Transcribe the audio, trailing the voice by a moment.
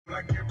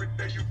like every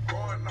day you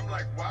growing, I'm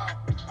like, wow.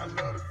 I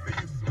love to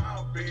see you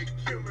smile, big.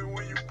 Kill me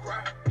when you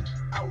cry.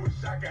 I wish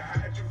I could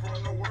hide you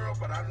from the world,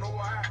 but I know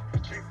I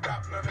can't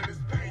stop none of this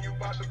pain you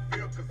about to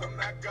feel, cause I'm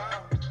not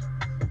God.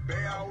 Babe,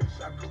 I wish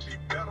I could be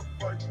better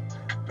for you.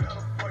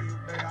 Better for you,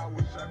 babe. I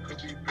wish I could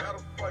be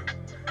better for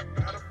you.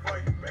 Better for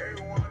you,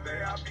 baby. One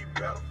day I'll be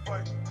better for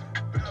you.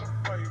 Better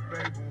for you,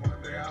 baby.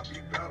 One day I'll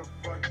be better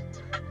for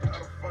you.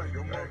 Better for you.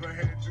 Your mother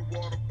had you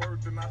water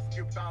birth and I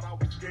skipped out, I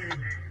was scared.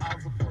 I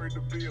was afraid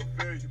to be a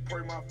failure.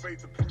 Pray my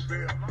faith to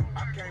prevail.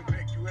 I came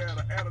back, you had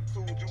an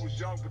attitude. You was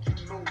young, but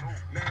you knew.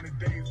 90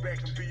 days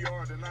back in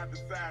VR, then I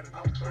decided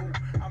I'm through.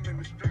 I'm in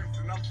the streets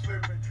and I'm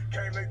slipping.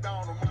 Can't lay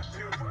down on my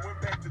children.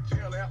 Went back to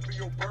jail after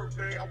your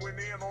birthday. I went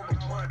in on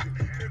a Monday.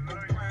 In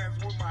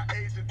compliance with my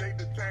agent, they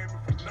detained me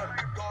for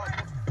nothing. God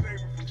must have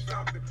saved me from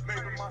something.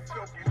 Maybe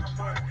myself and my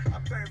money. I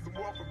obtained some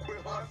wealth and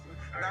quit hustling.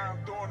 Now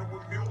I'm doing it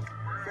with music.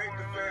 Safe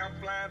to say I'm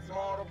flying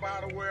smarter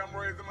by the way I'm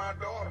raising my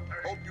daughter.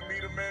 Hope you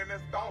meet a man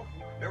that's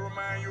thoughtful, that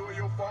remind you of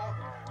your father.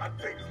 I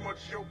take as much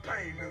of your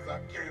pain as I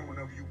can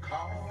whenever you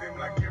call. Seem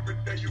like every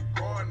day you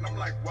growing, I'm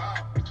like,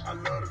 wow. I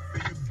love to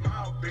see you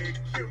smile, big.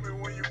 Kill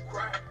me when you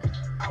cry.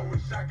 I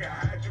wish I could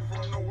hide you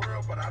from the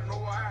world, but I know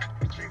I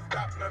can't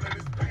stop none of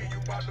this pain you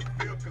about to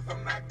feel, cause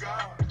I'm not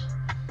God.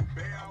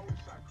 Babe, I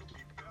wish I could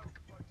be better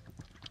for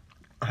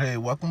you. Hey,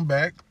 welcome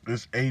back.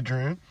 It's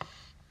Adrian.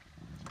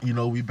 You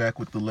know, we back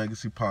with the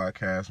Legacy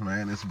Podcast,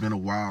 man. It's been a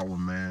while,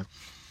 man.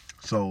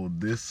 So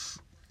this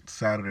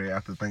Saturday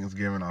after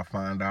Thanksgiving, I'll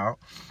find out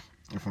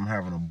if I'm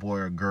having a boy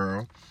or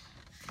girl.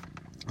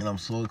 And I'm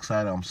so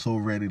excited. I'm so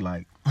ready.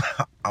 Like,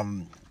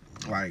 I'm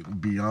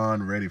like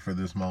beyond ready for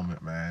this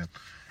moment, man.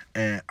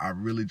 And I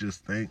really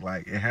just think,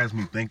 like, it has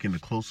me thinking the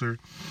closer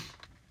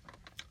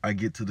I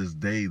get to this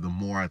day, the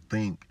more I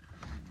think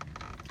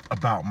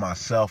about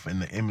myself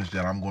and the image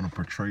that I'm going to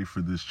portray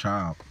for this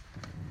child.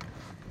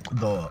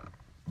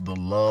 The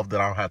love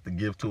that I'll have to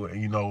give to it.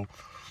 And, you know,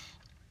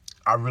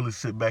 I really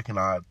sit back and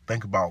I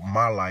think about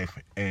my life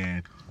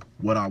and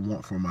what I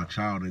want for my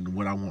child and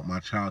what I want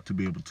my child to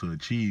be able to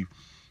achieve.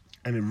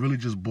 And it really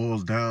just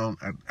boils down,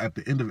 at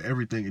the end of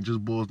everything, it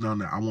just boils down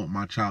that I want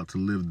my child to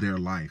live their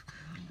life.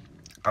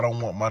 I don't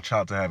want my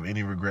child to have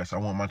any regrets. I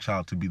want my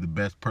child to be the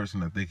best person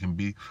that they can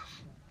be.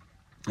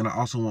 And I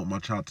also want my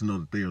child to know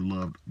that they are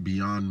loved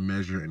beyond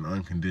measure and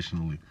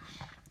unconditionally.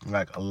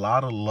 Like, a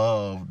lot of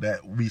love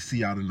that we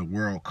see out in the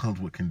world comes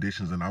with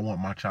conditions, and I want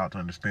my child to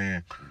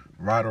understand,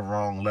 right or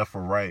wrong, left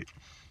or right,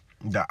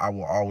 that I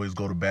will always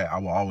go to bat. I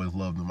will always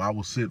love them. I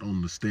will sit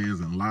on the stands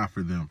and lie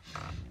for them.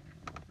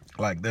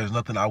 Like, there's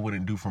nothing I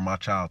wouldn't do for my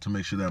child to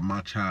make sure that my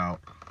child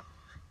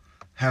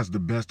has the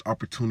best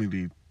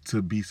opportunity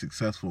to be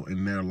successful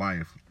in their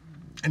life.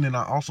 And then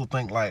I also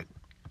think, like,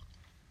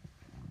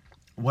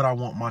 what I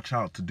want my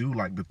child to do,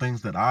 like the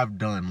things that I've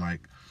done, like,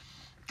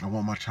 I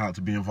want my child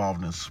to be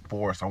involved in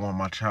sports. I want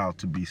my child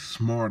to be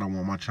smart. I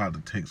want my child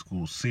to take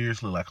school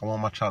seriously. Like, I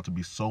want my child to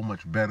be so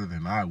much better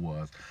than I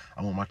was.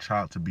 I want my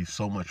child to be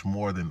so much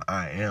more than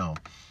I am.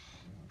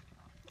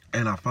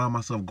 And I find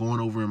myself going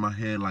over in my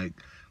head, like,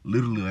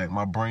 literally, like,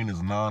 my brain is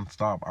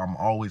nonstop. I'm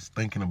always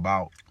thinking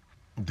about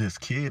this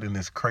kid, and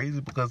it's crazy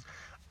because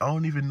I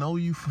don't even know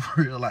you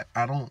for real. Like,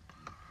 I don't,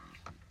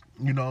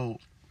 you know,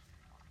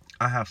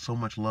 I have so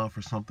much love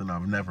for something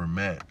I've never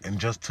met. And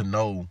just to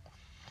know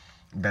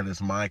that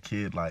it's my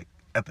kid, like,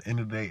 at the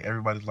end of the day,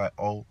 everybody's like,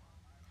 oh,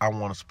 I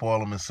want to spoil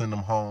them and send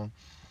them home.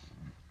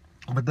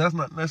 But that's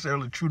not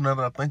necessarily true now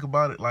that I think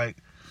about it. Like,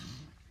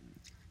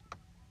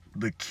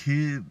 the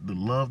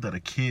love that a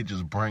kid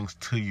just brings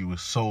to you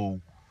is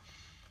so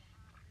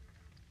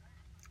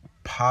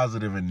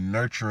positive and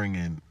nurturing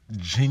and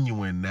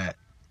genuine that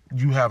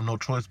you have no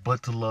choice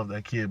but to love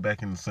that kid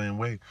back in the same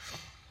way.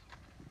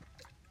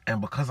 And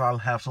because I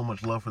have so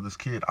much love for this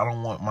kid, I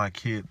don't want my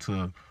kid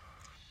to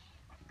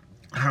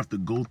have to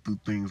go through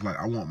things. Like,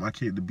 I want my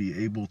kid to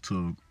be able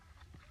to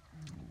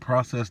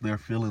process their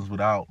feelings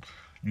without,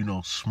 you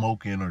know,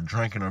 smoking or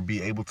drinking, or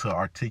be able to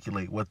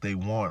articulate what they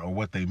want or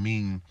what they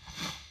mean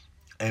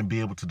and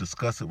be able to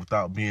discuss it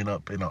without being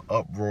up in an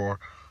uproar,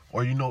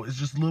 or, you know, it's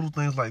just little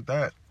things like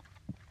that.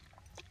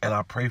 And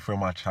I pray for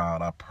my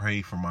child. I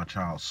pray for my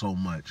child so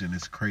much, and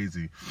it's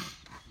crazy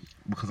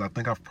because I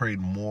think I've prayed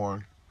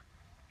more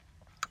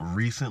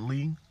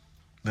recently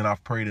than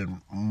I've prayed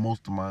in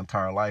most of my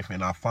entire life.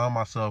 And I find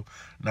myself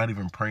not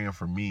even praying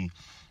for me.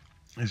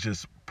 It's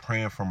just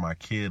praying for my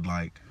kid.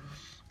 Like,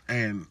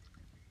 and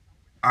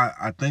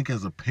I think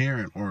as a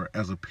parent, or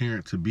as a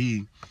parent to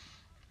be,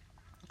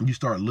 you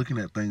start looking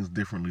at things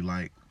differently.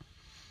 Like,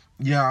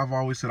 yeah, I've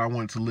always said I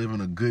wanted to live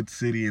in a good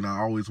city, and I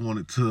always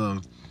wanted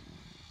to,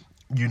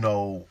 you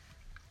know,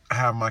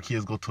 have my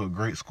kids go to a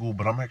great school.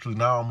 But I'm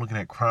looking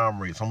at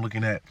crime rates. I'm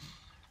looking at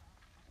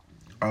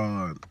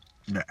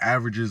the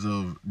averages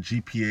of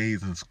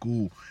GPAs in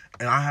school,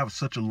 and I have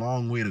such a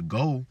long way to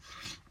go,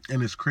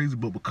 and it's crazy.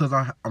 But because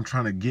I'm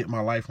trying to get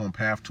my life on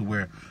path to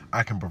where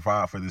I can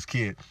provide for this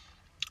kid,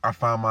 I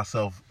find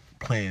myself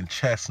playing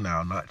chess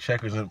now, not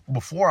checkers. And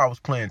before I was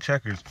playing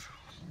checkers,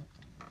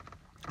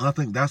 and I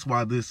think that's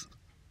why this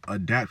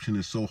adaptation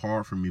is so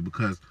hard for me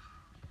because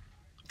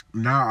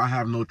now I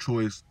have no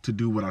choice to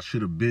do what I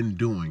should have been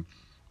doing.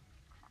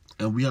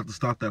 And we have to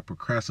stop that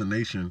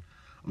procrastination.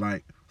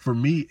 Like, for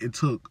me, it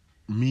took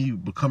me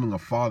becoming a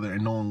father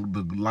and knowing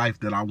the life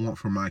that I want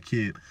for my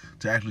kid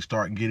to actually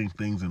start getting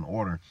things in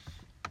order.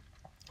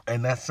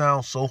 And that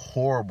sounds so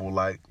horrible.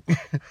 Like,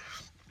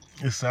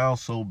 it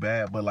sounds so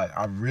bad, but like,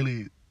 I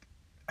really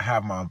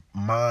have my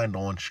mind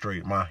on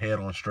straight, my head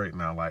on straight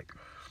now. Like,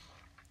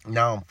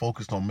 now I'm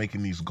focused on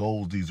making these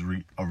goals,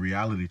 a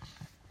reality.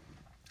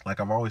 Like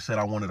I've always said,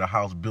 I wanted a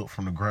house built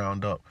from the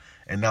ground up.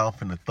 And now I'm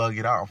finna thug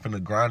it out. I'm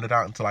finna grind it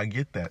out until I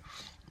get that.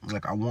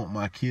 Like, I want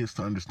my kids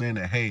to understand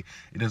that, hey,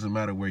 it doesn't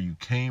matter where you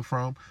came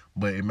from,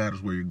 but it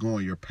matters where you're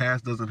going. Your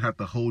past doesn't have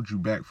to hold you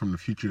back from the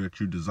future that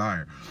you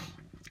desire.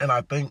 And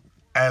I think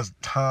as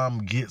time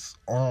gets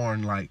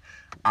on, like,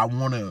 I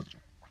want to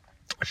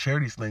share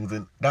these things.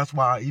 And that's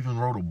why I even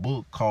wrote a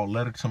book called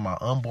Letter to My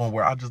Unborn,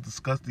 where I just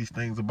discuss these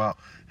things about,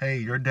 hey,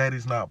 your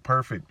daddy's not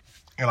perfect,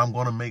 and I'm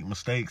going to make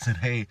mistakes. And,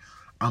 hey,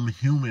 I'm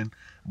human,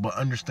 but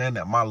understand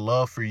that my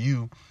love for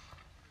you,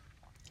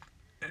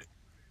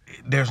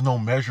 there's no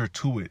measure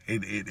to it.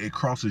 It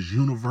crosses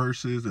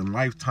universes and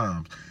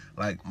lifetimes.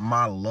 Like,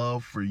 my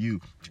love for you.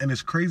 And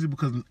it's crazy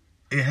because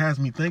it has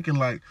me thinking,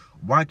 like,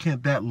 why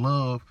can't that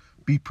love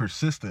be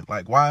persistent?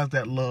 Like, why is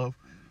that love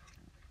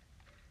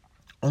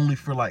only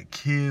for, like,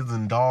 kids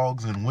and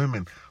dogs and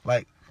women?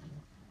 Like,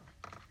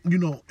 you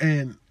know,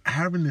 and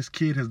having this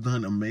kid has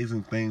done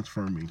amazing things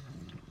for me.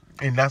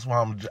 And that's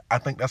why I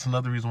think that's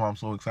another reason why I'm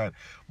so excited.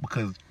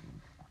 Because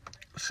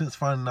since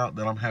finding out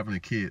that I'm having a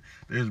kid,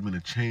 there's been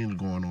a change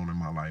going on in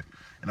my life.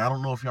 And I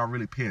don't know if y'all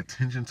really pay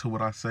attention to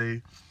what I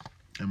say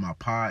in my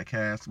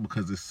podcast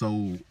because it's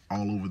so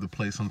all over the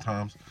place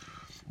sometimes.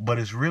 But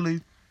it's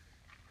really,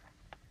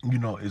 you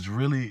know, it's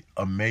really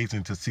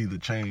amazing to see the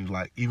change.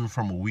 Like, even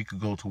from a week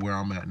ago to where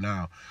I'm at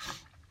now.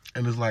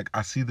 And it's like,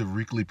 I see the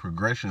weekly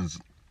progressions.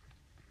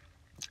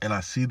 And I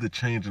see the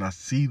change, and I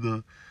see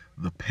the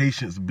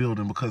patience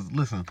building. Because,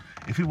 listen,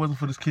 if it wasn't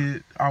for this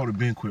kid, I would have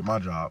been quit my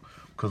job.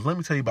 Because let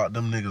me tell you about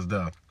them niggas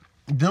there.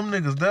 Them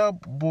niggas there,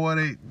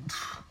 boy,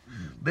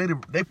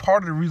 they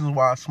part of the reasons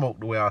why I smoke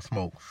the way I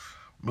smoke.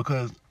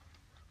 Because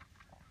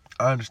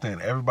I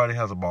understand everybody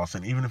has a boss.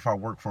 And even if I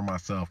work for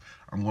myself,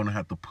 I'm going to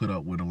have to put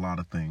up with a lot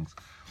of things.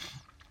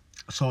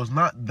 So it's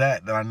not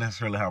that I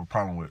necessarily have a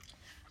problem with.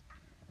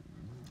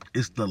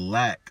 It's the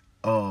lack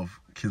of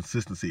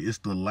consistency. It's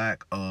the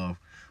lack of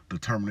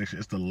determination.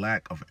 It's the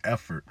lack of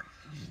effort.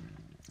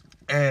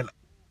 And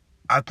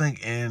I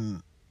think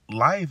in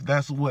life,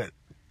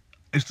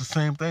 it's the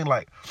same thing.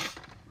 Like,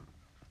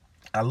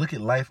 I look at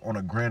life on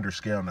a grander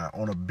scale now,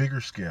 on a bigger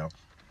scale.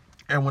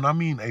 And when I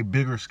mean a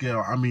bigger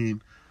scale, I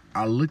mean,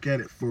 I look at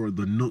it for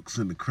the nooks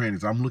and the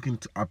crannies. I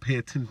pay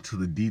attention to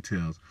the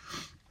details.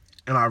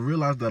 And I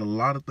realize that a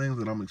lot of things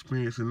that I'm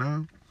experiencing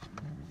now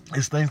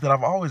is things that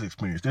I've always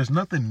experienced. There's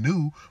nothing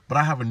new, but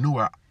I have a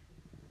newer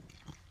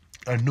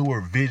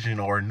vision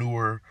or a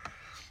newer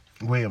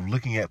way of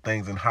looking at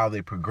things and how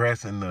they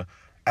progress and the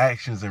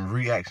actions and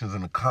reactions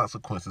and the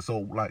consequences. So,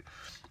 like,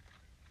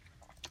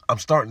 I'm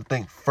starting to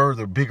think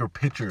further, bigger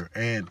picture.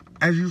 And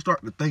as you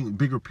start to think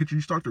bigger picture,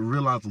 you start to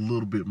realize a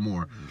little bit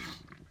more.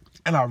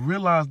 And I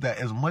realized that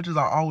as much as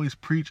I always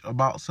preach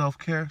about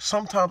self-care,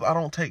 sometimes I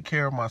don't take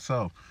care of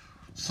myself.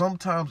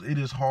 Sometimes it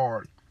is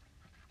hard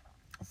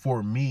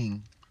for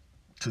me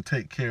to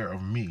take care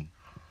of me.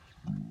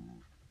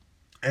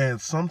 And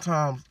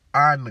sometimes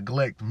I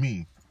neglect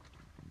me.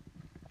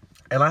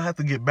 And I have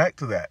to get back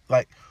to that.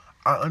 Like,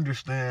 I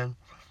understand,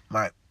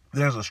 like,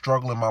 there's a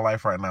struggle in my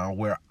life right now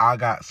where I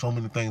got so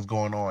many things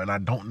going on and I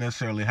don't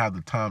necessarily have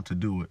the time to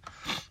do it.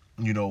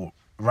 You know,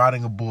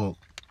 writing a book,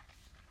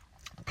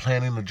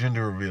 planning a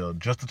gender reveal,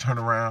 just to turn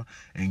around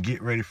and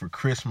get ready for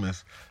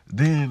Christmas.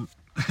 Then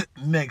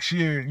next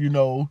year, you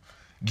know,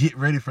 get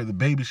ready for the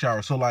baby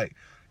shower. So, like,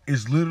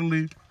 it's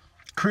literally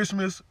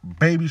Christmas,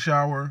 baby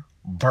shower,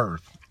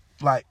 birth.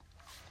 Like,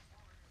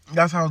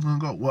 that's how it's going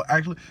to go. Well,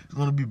 actually, it's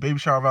going to be baby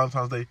shower,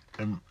 Valentine's Day,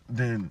 and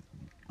then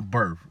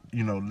birth.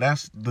 You know,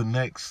 that's the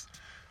next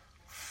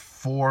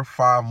 4 or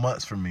 5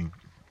 months for me.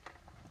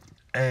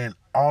 And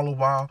all the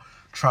while,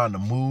 trying to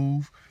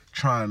move,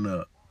 trying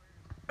to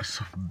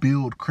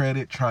build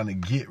credit, trying to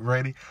get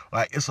ready.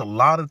 Like, it's a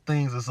lot of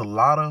things. It's a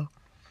lot of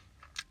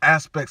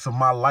aspects of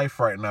my life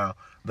right now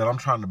that I'm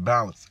trying to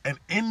balance. And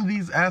in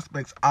these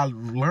aspects, I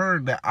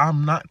learned that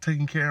I'm not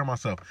taking care of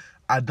myself.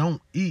 I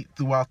don't eat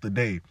throughout the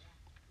day.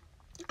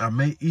 I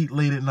may eat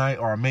late at night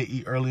or I may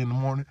eat early in the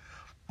morning.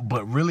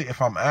 But really,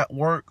 if I'm at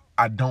work,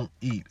 I don't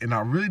eat. And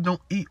I really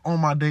don't eat on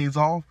my days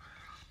off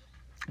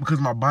because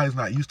my body's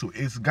not used to it.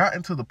 It's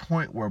gotten to the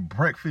point where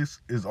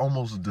breakfast is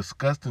almost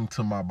disgusting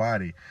to my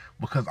body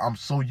because I'm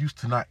so used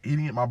to not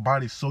eating it. My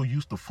body's so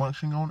used to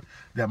functioning on it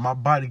that my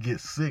body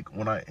gets sick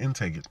when I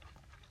intake it.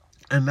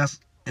 And that's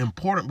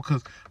important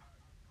because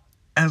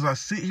as I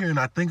sit here and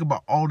I think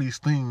about all these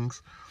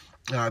things,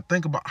 and I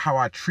think about how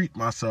I treat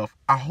myself,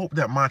 I hope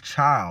that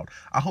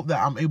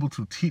I'm able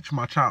to teach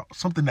my child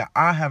something that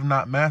I have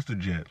not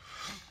mastered yet.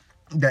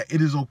 that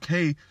it is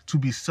okay to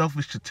be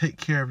selfish, to take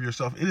care of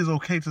yourself. It is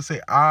okay to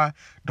say, I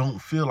don't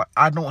feel like,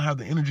 I don't have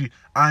the energy,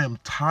 I am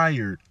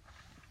tired.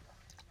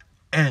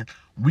 And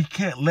we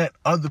can't let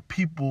other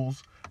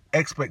people's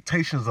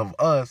expectations of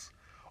us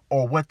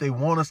or what they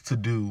want us to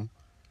do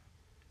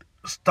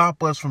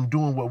stop us from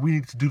doing what we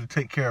need to do to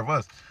take care of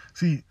us.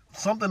 See,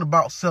 something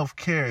about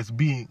self-care is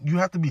you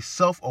have to be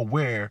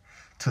self-aware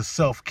to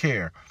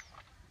self-care.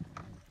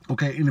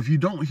 Okay, and if you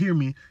don't hear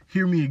me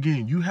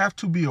again. You have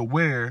to be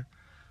aware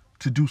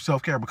to do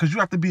self-care, because you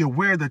have to be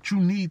aware that you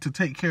need to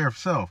take care of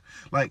self.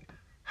 Like,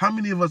 how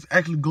many of us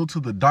actually go to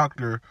the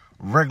doctor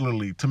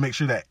regularly to make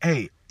sure that,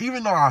 hey,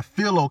 even though I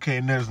feel okay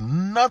and there's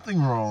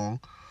nothing wrong,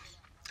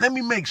 let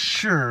me make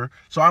sure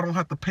so I don't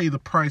have to pay the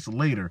price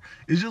later.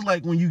 It's just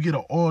like when you get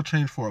an oil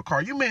change for a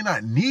car. You may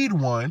not need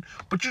one,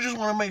 but you just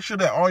want to make sure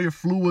that all your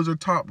fluids are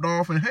topped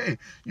off, and hey,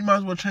 you might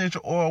as well change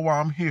the oil while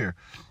I'm here.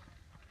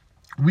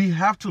 We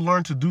have to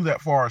learn to do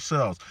that for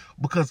ourselves,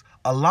 because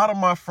a lot of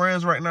my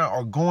friends right now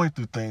are going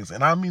through things,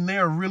 and I mean, they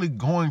are really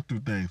going through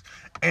things.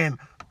 And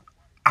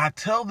I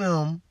tell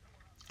them,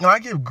 and I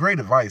give great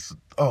advice.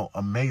 Oh,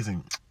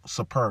 amazing,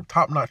 superb,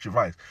 top-notch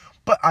advice.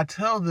 But I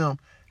tell them,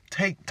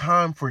 take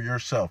time for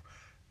yourself.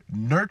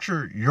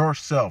 Nurture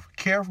yourself.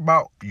 Care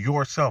about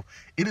yourself.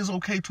 It is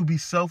okay to be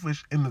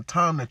selfish in the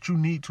time that you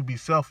need to be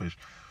selfish.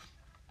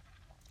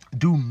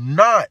 Do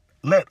not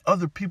let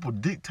other people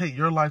dictate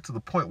your life to the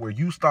point where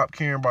you stop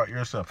caring about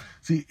yourself.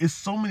 See, it's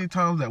so many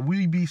times that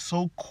we be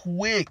so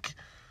quick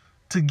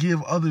to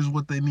give others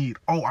what they need.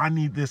 Oh, I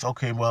need this.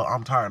 Okay, well,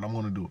 I'm tired. I'm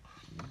going to do it.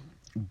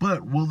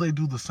 But will they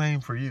do the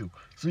same for you?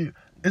 See,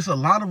 it's a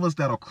lot of us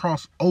that'll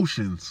cross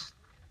oceans,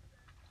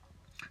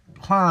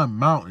 climb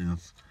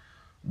mountains,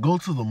 go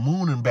to the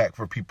moon and back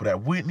for people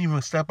that wouldn't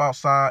even step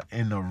outside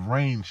in the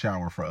rain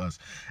shower for us.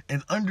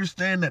 And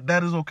understand that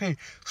that is okay.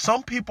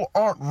 Some people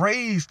aren't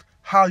raised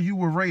how you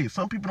were raised.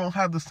 Some people don't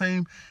have the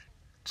same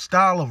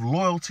style of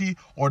loyalty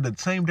or the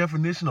same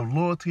definition of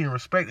loyalty and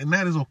respect, and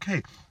that is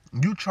okay.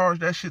 You charge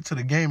that shit to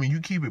the game and you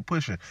keep it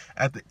pushing.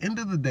 At the end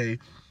of the day,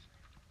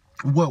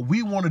 what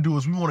we want to do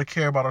is we want to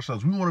care about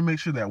ourselves. We want to make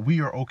sure that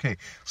we are okay.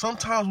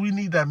 Sometimes we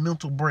need that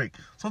mental break.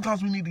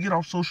 Sometimes we need to get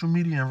off social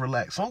media and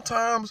relax.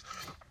 Sometimes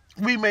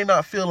we may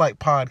not feel like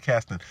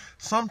podcasting.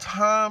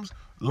 Sometimes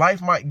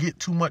life might get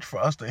too much for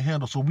us to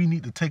handle, so we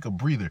need to take a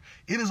breather.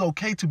 It is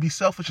okay to be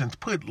selfish and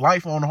put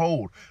life on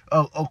hold.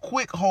 A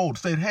quick hold.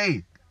 Say,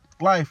 hey,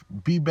 life,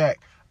 be back.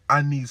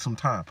 I need some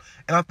time.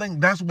 And I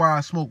think that's why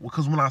I smoke,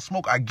 because when I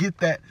smoke, I get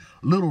that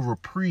little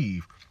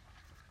reprieve.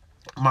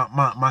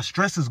 My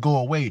stresses go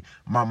away.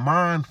 My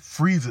mind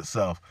frees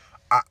itself.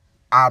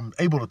 I'm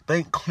able to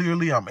think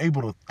clearly. I'm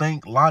able to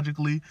think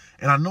logically.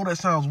 And I know that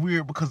sounds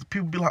weird, because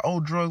people be like, oh,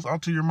 drugs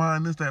alter your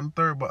mind, this, that, and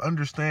third. But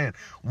understand,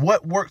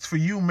 what works for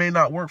you may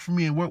not work for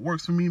me, and what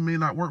works for me may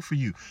not work for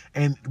you.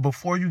 And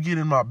before you get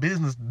in my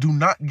business, do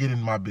not get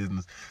in my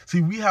business.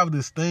 See, we have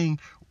this thing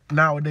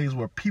nowadays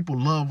where people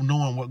love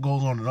knowing what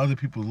goes on in other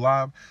people's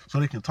lives so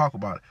they can talk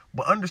about it.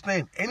 But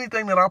understand,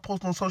 anything that I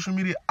post on social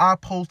media, I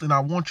post and I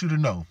want you to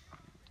know.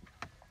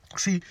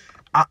 See,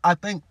 I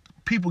think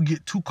people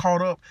get too caught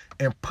up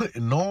and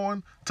putting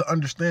on to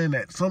understand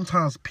that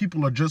sometimes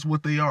people are just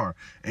what they are,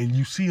 and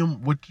you see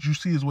them, what you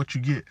see is what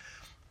you get.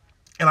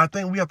 And I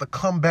think we have to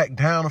come back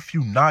down a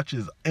few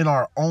notches in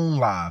our own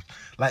lives.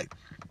 Like,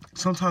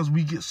 sometimes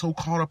we get so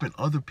caught up in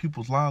other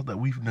people's lives that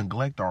we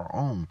neglect our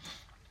own.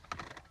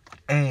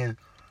 And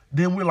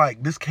then we're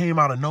like, this came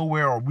out of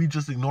nowhere, or we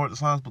just ignored the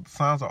signs, but the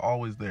signs are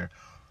always there.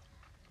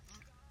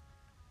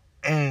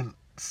 And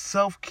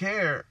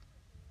self-care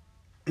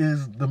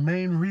is the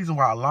main reason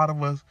why a lot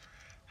of us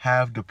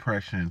have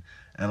depression,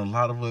 and a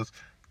lot of us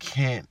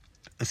can't,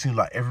 it seems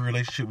like every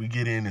relationship we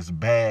get in is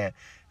bad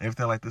and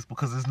everything like this,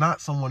 because it's not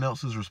someone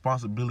else's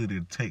responsibility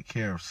to take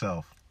care of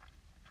self.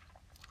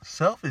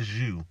 Self is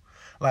you.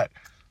 Like,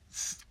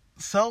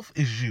 self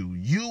is you.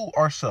 You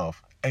are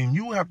self, and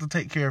you have to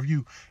take care of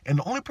you. And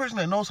the only person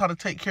that knows how to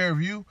take care of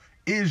you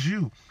is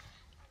you.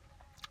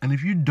 And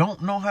if you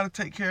don't know how to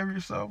take care of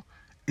yourself,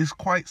 it's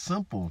quite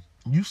simple.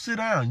 You sit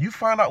down, you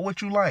find out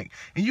what you like,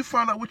 and you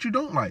find out what you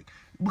don't like.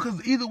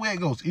 Because either way it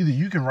goes, either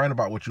you can write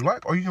about what you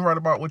like, or you can write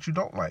about what you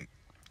don't like.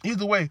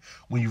 Either way,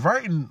 when you're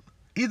writing,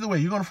 either way,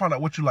 you're going to find out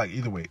what you like.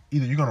 Either way,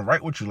 either you're going to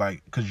write what you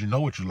like because you know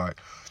what you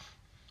like,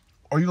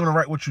 or you're going to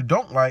write what you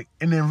don't like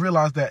and then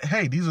realize that,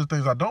 hey, these are the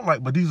things I don't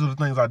like, but these are the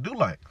things I do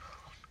like.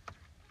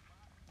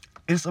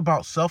 It's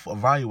about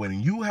self-evaluating.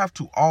 You have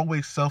to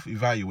always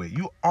self-evaluate.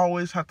 You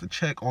always have to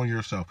check on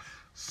yourself.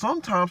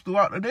 Sometimes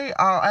throughout the day,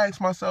 I'll ask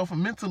myself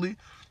mentally,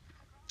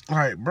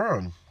 like,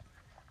 bro,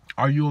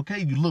 are you okay?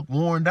 You look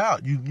worn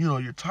out. You know,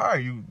 you're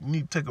tired. You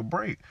need to take a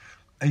break.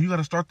 And you got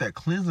to start that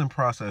cleansing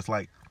process.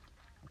 Like,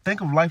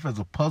 think of life as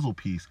a puzzle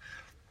piece.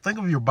 Think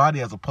of your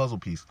body as a puzzle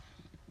piece.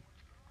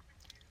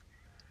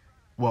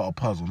 Well, a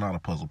puzzle, not a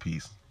puzzle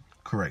piece.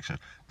 Correction.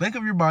 Think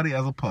of your body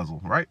as a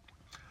puzzle, right?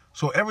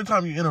 So every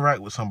time you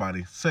interact with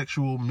somebody,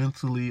 sexual,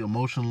 mentally,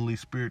 emotionally,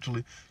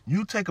 spiritually,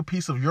 you take a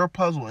piece of your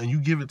puzzle and you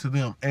give it to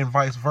them, and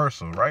vice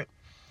versa, right?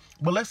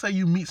 But let's say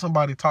you meet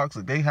somebody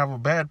toxic. They have a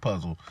bad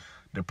puzzle.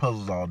 Their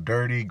puzzle's all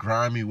dirty,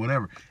 grimy,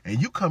 whatever.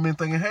 And you come in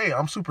thinking, hey,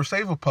 I'm super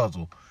save a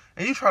puzzle.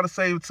 And you try to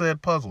save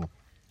said puzzle.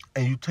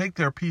 And you take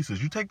their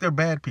pieces. You take their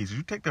bad pieces.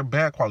 You take their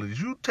bad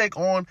qualities. You take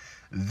on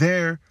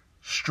their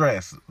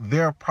stress,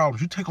 their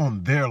problems. You take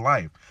on their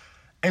life.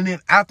 And then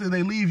after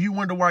they leave, you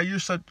wonder why you're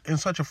in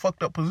such a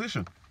fucked up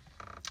position.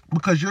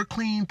 Because your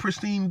clean,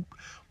 pristine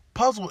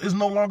puzzle is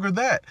no longer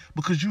that.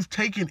 Because you've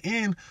taken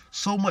in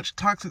so much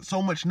toxic,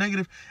 so much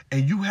negative,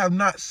 and you have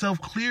not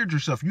self-cleared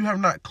yourself. You have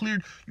not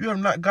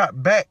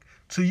got back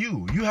to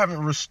you. You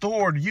haven't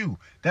restored you.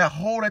 That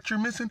hole that you're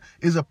missing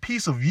is a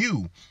piece of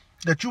you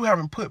that you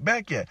haven't put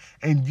back yet.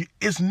 And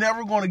it's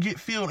never going to get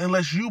filled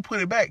unless you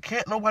put it back.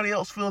 Can't nobody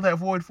else fill that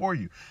void for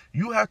you.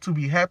 You have to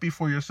be happy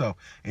for yourself.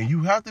 And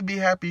you have to be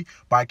happy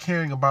by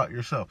caring about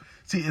yourself.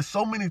 See, it's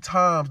so many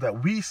times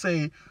that we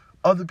say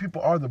other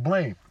people are to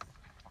blame.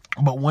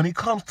 But when it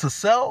comes to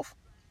self,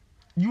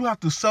 you have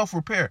to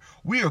self-repair.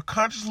 We are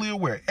consciously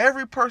aware.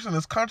 Every person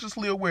is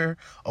consciously aware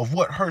of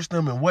what hurts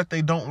them and what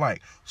they don't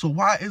like. So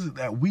why is it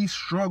that we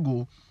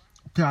struggle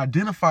to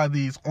identify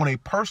these on a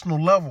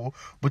personal level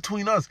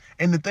between us?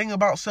 And the thing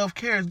about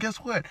self-care is, guess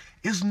what?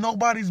 It's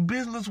nobody's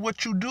business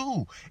what you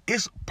do.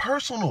 It's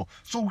personal.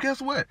 So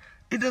guess what?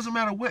 It doesn't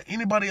matter what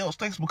anybody else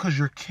thinks because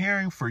you're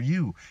caring for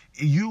you.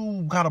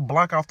 You got to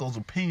block out those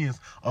opinions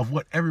of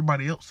what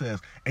everybody else says.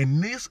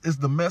 And this is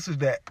the message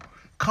that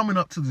coming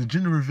up to the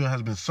gender reveal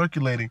has been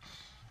circulating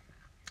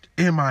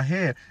in my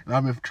head. And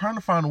I've been trying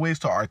to find ways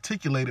to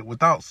articulate it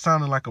without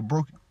sounding like a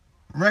broken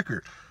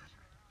record.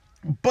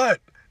 But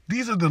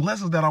these are the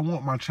lessons that I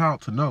want my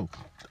child to know.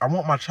 I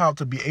want my child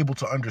to be able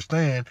to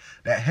understand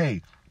that,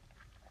 hey,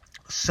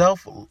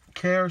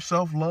 self-care,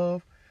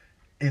 self-love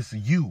is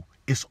you.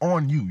 It's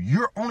on you.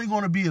 You're only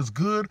going to be as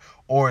good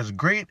or as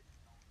great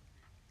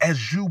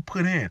as you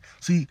put in.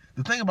 See,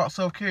 the thing about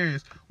self-care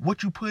is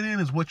what you put in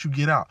is what you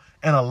get out.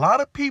 And a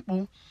lot of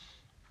people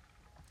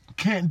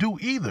can't do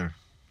either.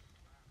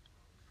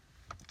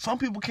 Some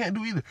people can't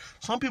do either.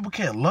 Some people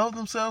can't love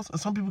themselves and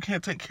some people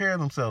can't take care of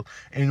themselves.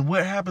 And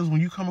what happens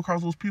when you come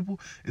across those people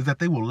is that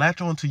they will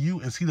latch on to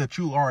you and see that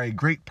you are a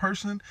great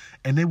person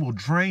and they will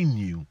drain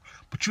you.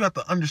 But you have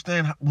to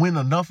understand when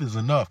enough is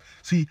enough.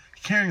 See,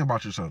 caring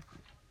about yourself.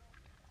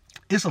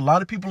 It's a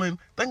lot of people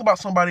think about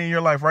somebody in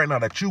your life right now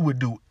that you would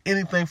do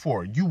anything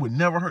for. You would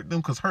never hurt them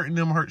because hurting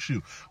them hurts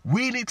you.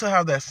 We need to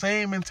have that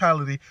same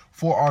mentality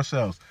for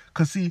ourselves.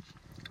 Because see,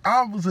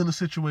 I was in a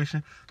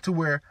situation to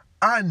where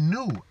I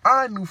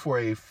knew for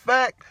a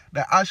fact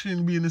that I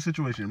shouldn't be in this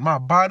situation. My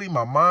body,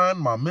 my mind,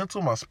 my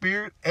mental, my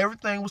spirit,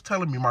 everything was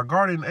telling me. My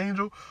guardian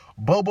angel,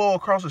 Bobo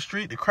across the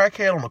street, the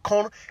crackhead on the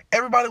corner,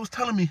 everybody was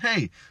telling me,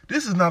 hey,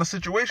 this is not a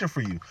situation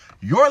for you.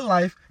 Your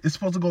life is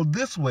supposed to go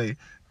this way,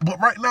 but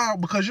right now,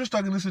 because you're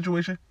stuck in this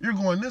situation, you're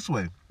going this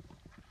way.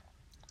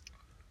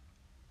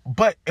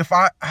 But if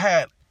I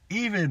had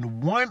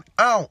even 1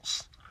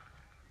 ounce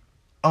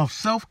of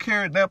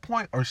self-care at that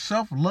point or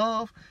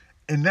self-love,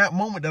 in that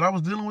moment that I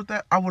was dealing with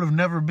that, I would have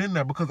never been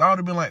there because I would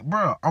have been like,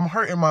 bro, I'm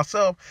hurting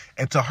myself,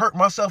 and to hurt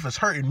myself is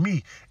hurting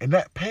me. And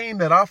that pain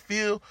that I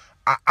feel,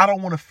 I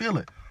don't want to feel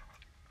it.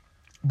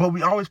 But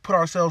we always put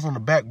ourselves on the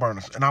back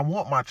burners. And I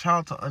want my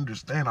child to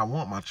understand. I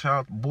want my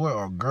child, boy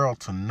or girl,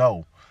 to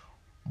know,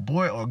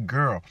 boy or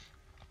girl,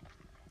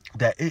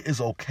 that it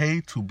is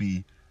okay to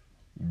be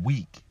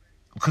weak.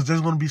 Because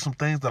there's going to be some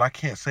things that I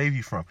can't save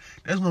you from.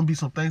 There's going to be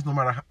some things, no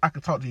matter how I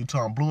can talk to you till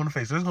I'm blue in the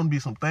face, there's going to be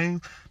some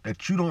things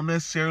that you don't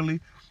necessarily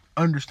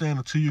understand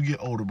until you get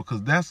older,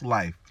 because that's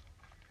life.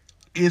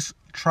 It's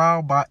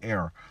trial by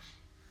error.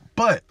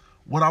 But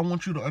what I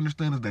want you to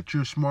understand is that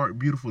you're smart,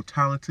 beautiful,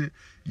 talented.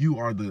 You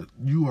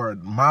are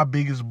my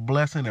biggest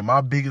blessing and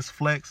my biggest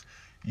flex.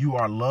 You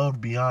are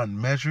loved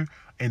beyond measure.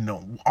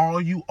 And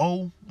all you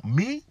owe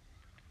me,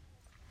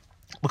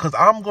 because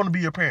I'm going to be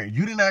your parent.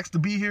 You didn't ask to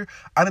be here.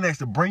 I didn't ask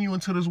to bring you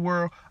into this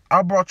world.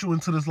 I brought you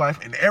into this life,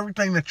 and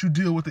everything that you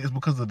deal with is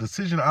because of the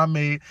decision I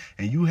made,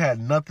 and you had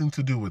nothing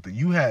to do with it.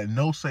 You had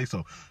no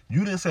say-so.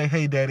 You didn't say,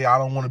 hey, daddy, I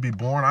don't want to be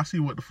born. I see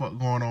what the fuck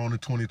going on in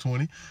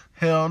 2020.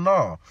 Hell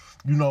no.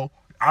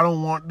 I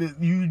don't want this.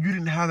 You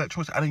didn't have that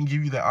choice. I didn't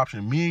give you that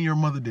option. Me and your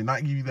mother did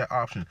not give you that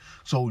option.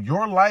 So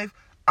your life,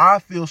 I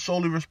feel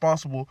solely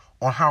responsible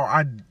on how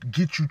I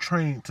get you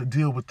trained to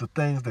deal with the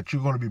things that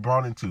you're going to be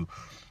brought into.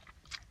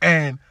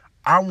 And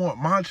I want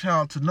my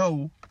child to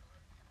know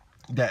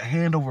that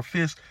hand over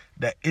fist,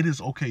 that it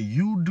is okay.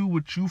 You do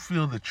what you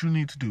feel that you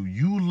need to do.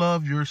 You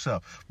love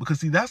yourself. Because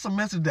see, that's a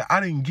message that I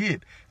didn't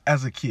get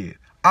as a kid.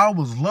 I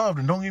was loved,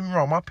 and don't get me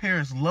wrong, my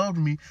parents loved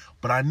me,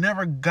 but I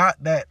never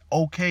got that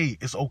okay.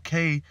 It's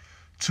okay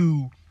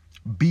to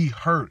be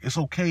hurt. It's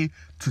okay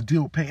to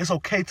deal with pain. It's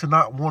okay to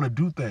not want to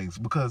do things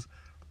because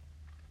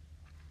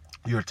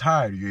you're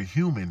tired. You're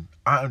human.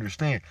 I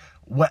understand.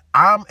 What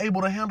I'm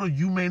able to handle,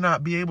 you may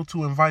not be able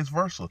to, and vice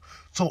versa.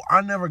 So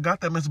I never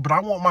got that message, but I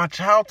want my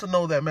child to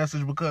know that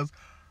message, because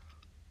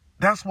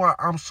that's why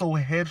I'm so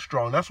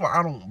headstrong. That's why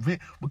I don't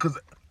vent, because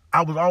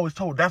I was always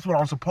told that's what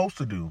I'm supposed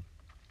to do.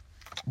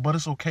 But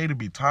it's okay to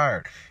be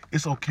tired.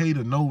 It's okay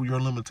to know your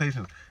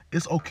limitations.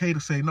 It's okay to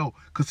say no.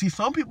 Because see,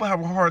 some people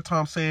have a hard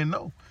time saying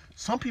no.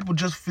 some people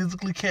just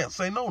physically can't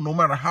say no, no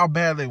matter how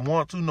bad they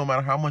want to, no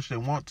matter how much they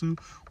want to.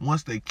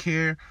 Once they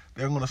care,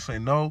 they're going to say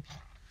no.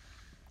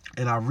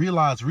 And I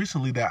realized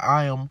recently that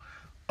I am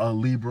a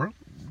Libra,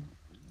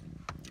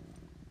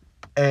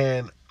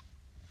 and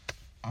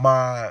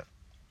my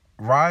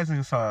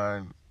rising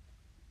sign,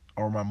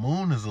 or my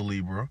moon, is a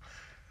Libra,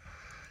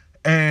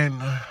 and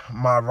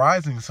my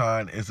rising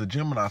sign is a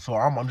Gemini. So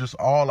I'm just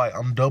all like,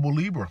 I'm double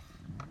Libra.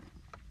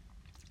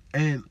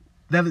 And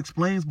that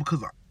explains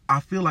because I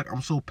feel like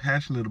I'm so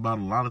passionate about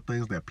a lot of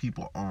things that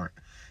people aren't.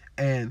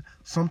 And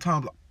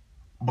sometimes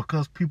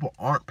because people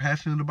aren't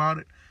passionate about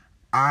it,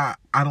 I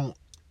don't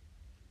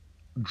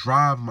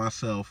drive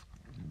myself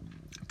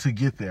to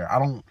get there. I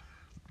don't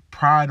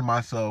pride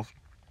myself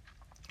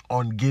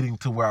on getting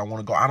to where I want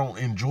to go. I don't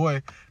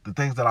enjoy the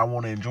things that I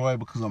want to enjoy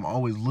because I'm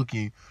always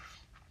looking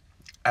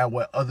at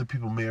what other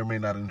people may or may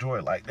not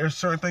enjoy. Like, there's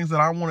certain things that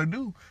I want to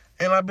do,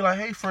 and I'd be like,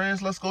 hey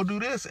friends, let's go do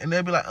this, and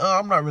they'd be like,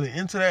 I'm not really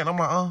into that, and I'm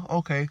like,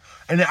 okay,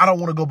 and then I don't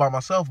want to go by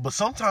myself. But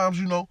sometimes,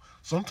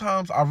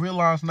 sometimes I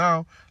realize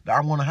now that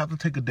I'm going to have to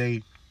take a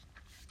day,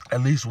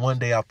 at least one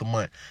day out the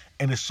month.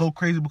 And it's so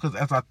crazy because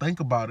as I think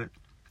about it,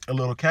 a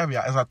little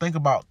caveat, as I think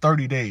about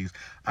 30 days,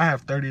 I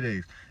have 30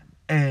 days.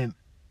 And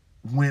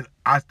when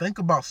I think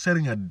about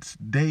setting a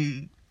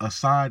day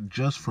aside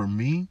just for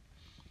me,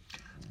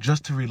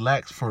 just to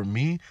relax for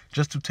me,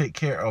 just to take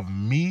care of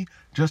me,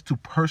 just to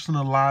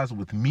personalize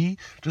with me,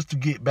 just to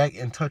get back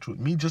in touch with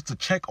me, just to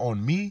check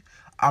on me,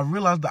 I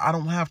realize that I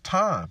don't have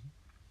time.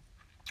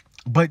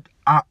 But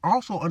I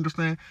also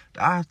understand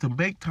that I have to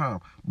make time,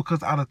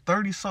 because out of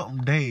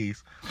 30-something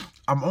days,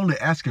 I'm only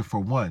asking for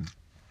one.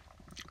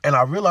 And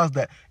I realize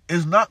that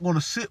it's not going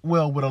to sit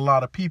well with a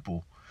lot of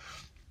people.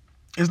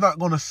 It's not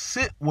going to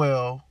sit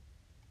well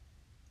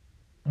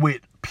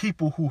with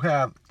people who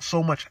have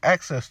so much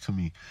access to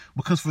me.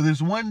 Because for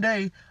this one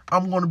day,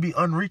 I'm going to be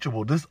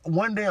unreachable. This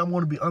one day, I'm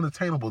going to be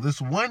unattainable. This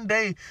one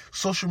day,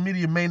 social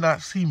media may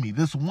not see me.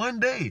 This one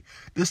day,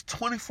 this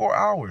 24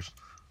 hours.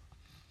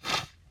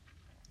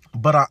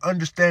 But I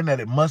understand that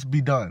it must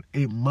be done.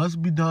 It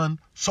must be done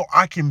so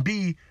I can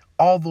be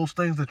all those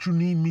things that you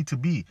need me to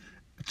be.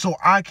 So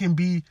I can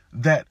be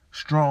that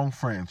strong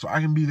friend. So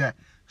I can be that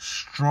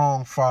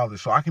strong father.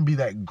 So I can be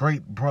that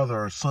great brother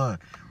or son.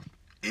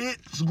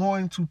 It's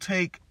going to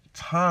take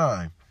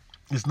time.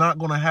 It's not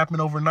going to happen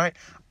overnight.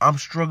 I'm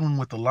struggling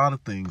with a lot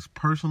of things.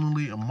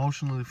 Personally,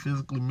 emotionally,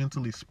 physically,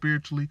 mentally,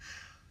 spiritually.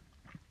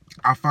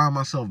 I find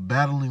myself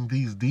battling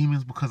these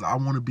demons because I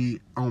want to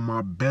be on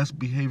my best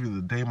behavior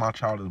the day my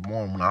child is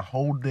born. When I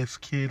hold this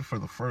kid for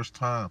the first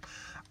time,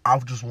 I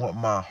just want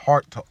my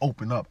heart to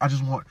open up. I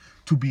just want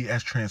to be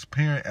as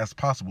transparent as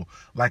possible.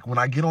 Like when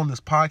I get on this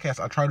podcast,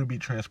 I try to be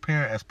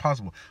transparent as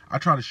possible. I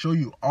try to show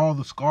you all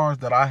the scars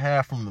that I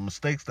have from the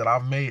mistakes that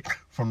I've made,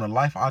 from the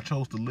life I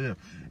chose to live.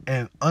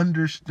 And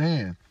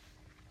understand,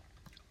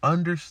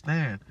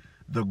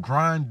 the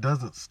grind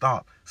doesn't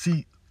stop.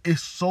 See,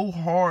 it's so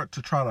hard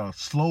to try to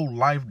slow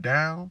life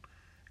down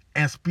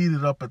and speed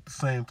it up at the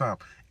same time.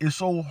 It's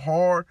so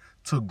hard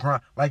to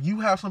grind. Like, you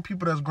have some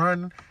people that's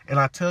grinding, and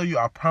I tell you,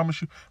 I promise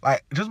you,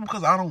 like, just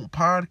because I don't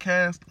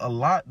podcast a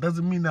lot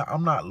doesn't mean that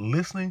I'm not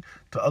listening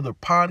to other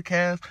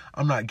podcasts.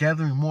 I'm not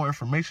gathering more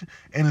information.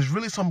 And there's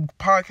really some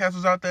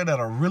podcasters out there that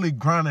are really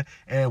grinding,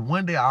 and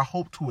one day I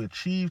hope to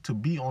achieve to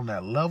be on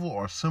that level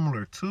or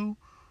similar to.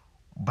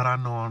 But I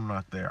know I'm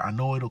not there. I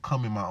know it'll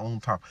come in my own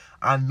time.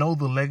 I know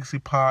the Legacy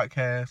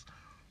Podcast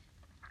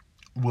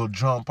will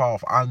jump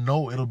off. I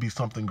know it'll be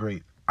something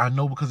great. I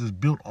know, because it's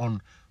built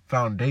on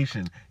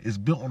foundation. It's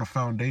built on a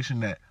foundation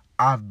that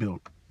I've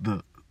built,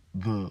 the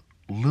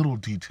little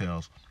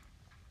details.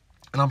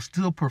 And I'm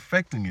still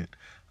perfecting it.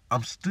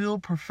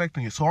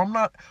 So I'm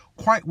not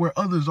quite where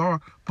others are,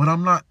 but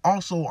I'm not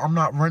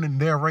running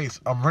their race.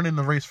 I'm running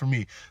the race for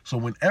me. So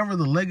whenever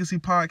the Legacy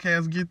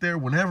Podcast get there,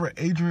 whenever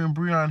Adrian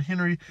Breon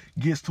Henry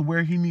gets to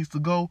where he needs to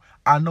go,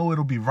 I know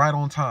it'll be right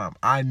on time.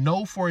 I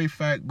know for a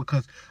fact,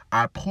 because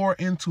I pour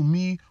into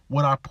me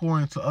what I pour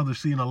into others.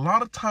 See, and a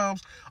lot of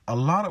times, a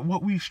lot of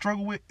what we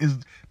struggle with is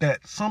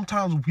that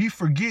sometimes we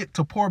forget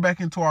to pour back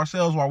into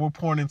ourselves while we're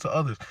pouring into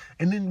others.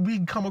 And then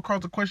we come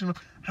across the question of,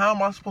 how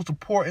am I supposed to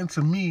pour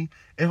into me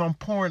if I'm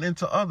pouring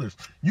into others?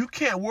 You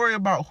can't worry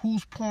about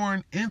who's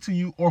pouring into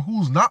you or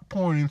who's not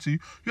pouring into you.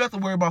 You have to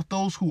worry about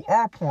those who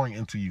are pouring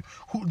into you,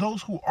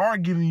 those who are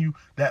giving you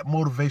that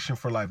motivation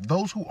for life,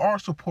 those who are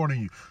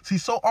supporting you. See,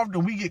 so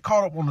often we get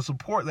caught up on the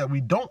support that we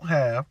don't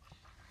have,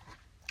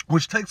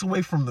 which takes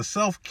away from the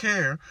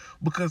self-care,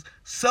 because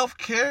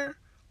self-care,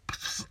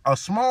 a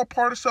small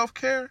part of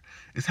self-care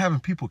is having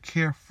people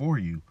care for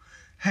you.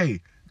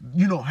 Hey,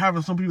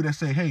 having some people that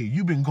say, hey,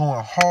 you've been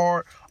going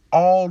hard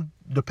all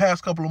the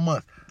past couple of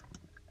months.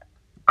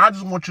 I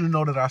just want you to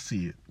know that I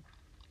see it.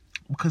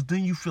 Because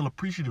then you feel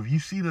appreciative. You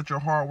see that your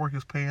hard work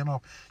is paying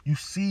off. You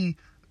see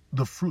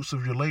the fruits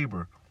of your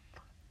labor.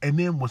 And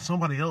then when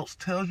somebody else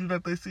tells you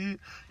that they see it,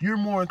 you're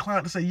more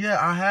inclined to say, yeah,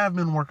 I have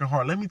been working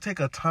hard. Let me take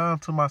a time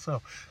to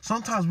myself.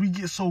 Sometimes we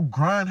get so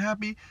grind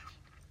happy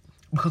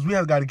because we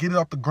have got to get it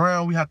off the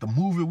ground. We have to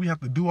move it. We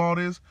have to do all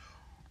this.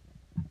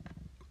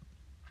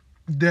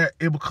 that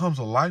it becomes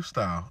a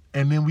lifestyle,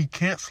 and then we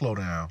can't slow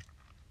down.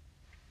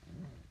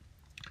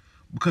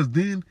 Because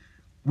then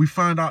we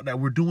find out that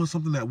we're doing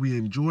something that we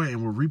enjoy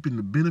and we're reaping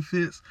the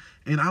benefits.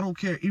 And I don't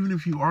care, even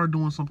if you are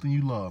doing something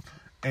you love.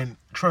 And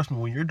trust me,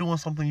 when you're doing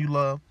something you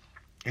love,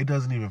 it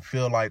doesn't even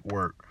feel like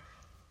work.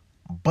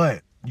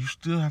 But you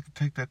still have to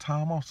take that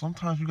time off.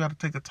 Sometimes you got to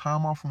take a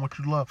time off from what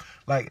you love.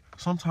 Like,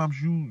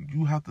 sometimes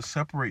you have to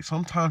separate.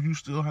 Sometimes you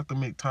still have to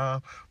make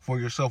time for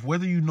yourself,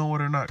 whether you know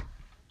it or not.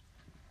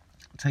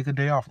 Take a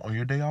day off. On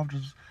your day off,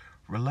 just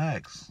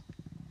relax.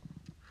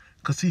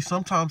 Because, see,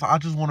 sometimes I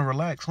just want to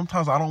relax.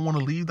 Sometimes I don't want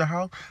to leave the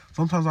house.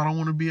 Sometimes I don't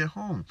want to be at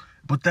home.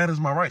 But that is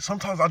my right.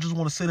 Sometimes I just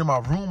want to sit in my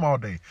room all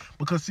day.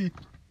 Because, see,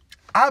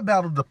 I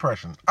battled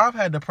depression. I've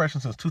had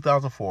depression since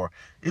 2004.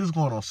 It was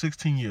going on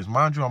 16 years.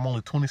 Mind you, I'm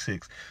only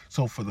 26.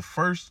 So for the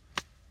first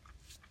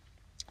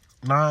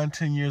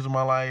 9-10 years of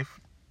my life,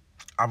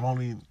 I've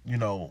only,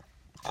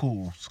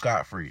 cool,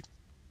 scot-free.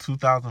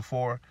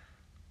 2004,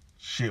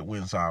 shit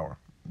went sour.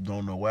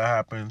 Don't know what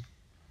happened.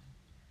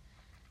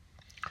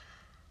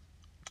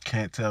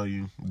 Can't tell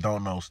you.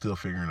 Don't know. Still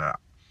figuring it out.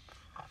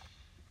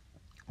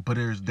 But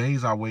there's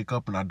days I wake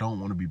up and I don't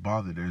want to be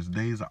bothered. There's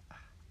days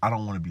I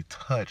don't want to be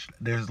touched.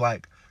 There's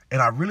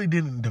and I really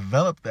didn't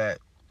develop that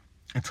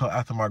until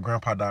after my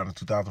grandpa died in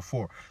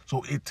 2004.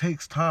 So it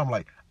takes time.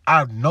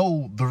 I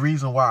know the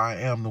reason why I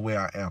am the way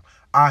I am.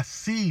 I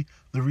see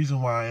the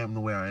reason why I am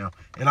the way I am.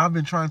 And I've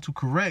been trying to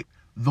correct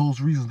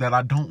those reasons that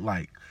I don't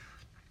like.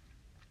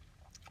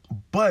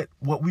 But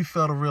what we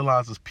fail to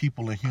realize as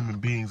people and human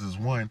beings is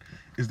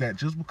that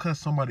just because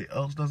somebody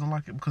else doesn't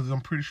like it, because I'm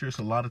pretty sure it's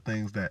a lot of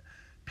things that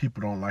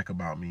people don't like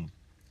about me.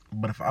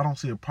 But if I don't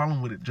see a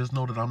problem with it, just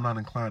know that I'm not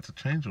inclined to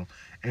change them.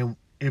 And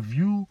if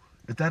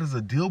that is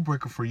a deal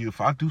breaker for you,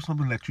 if I do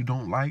something that you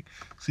don't like,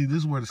 see, this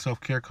is where the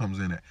self-care comes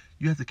in at.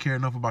 You have to care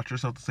enough about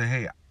yourself to say,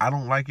 hey, I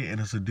don't like it and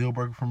it's a deal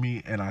breaker for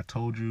me, and I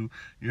told you,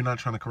 you're not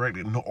trying to correct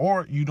it.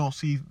 Or you don't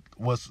see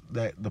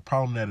the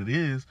problem that it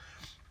is,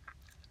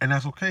 and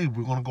that's okay.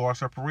 We're going to go our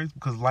separate ways,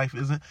 because life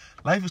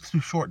is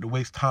too short to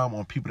waste time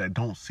on people that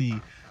don't see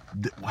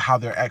how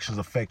their actions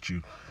affect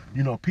you.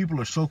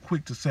 People are so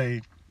quick to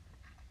say,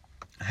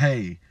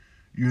 hey,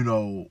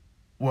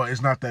 well,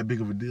 it's not that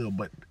big of a deal,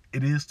 but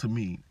it is to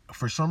me.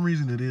 For some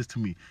reason, it is to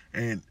me.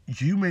 And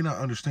you may not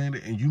understand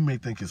it, and you may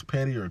think it's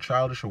petty or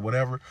childish or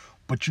whatever,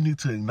 but you need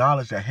to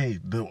acknowledge that, hey,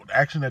 the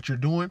action that you're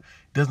doing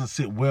doesn't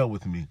sit well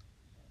with me.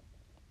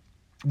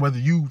 Whether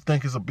you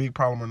think it's a big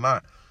problem or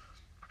not,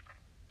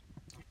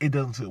 it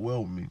doesn't sit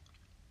well with me.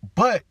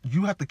 But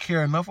you have to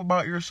care enough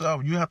about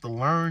yourself. You have to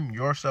learn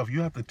yourself.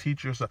 You have to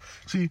teach yourself.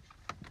 See,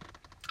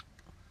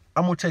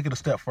 I'm going to take it a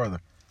step further.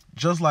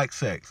 Just like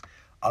sex,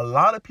 a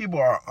lot of people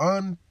are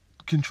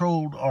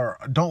uncontrolled or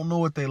don't know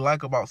what they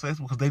like about sex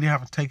because they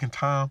haven't taken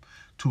time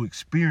to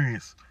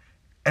experience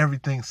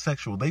everything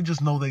sexual. They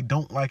just know they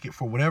don't like it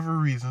for whatever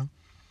reason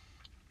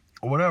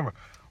or whatever.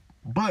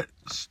 But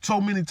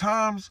so many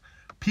times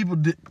people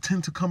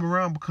tend to come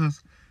around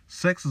because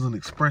sex is an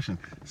expression.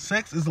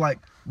 Sex is like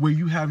where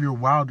you have your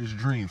wildest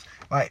dreams.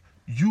 Like,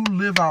 you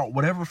live out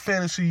whatever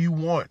fantasy you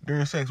want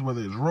during sex,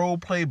 whether it's role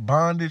play,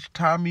 bondage,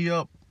 tie me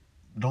up.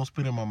 Don't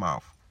spit in my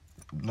mouth.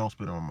 Don't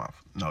spit in my mouth.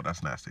 No,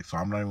 that's nasty. So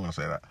I'm not even going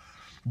to say that.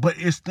 But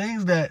it's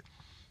things that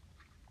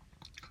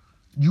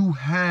you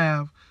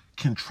have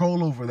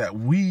control over that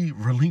we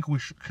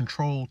relinquish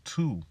control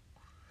to. And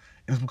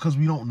it's because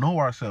we don't know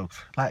ourselves.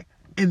 Like,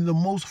 in the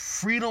most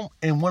freedom,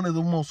 in one of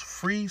the most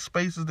free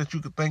spaces that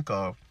you could think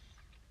of,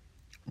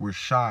 we're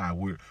shy.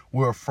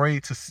 We're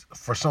afraid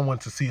for someone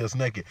to see us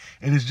naked.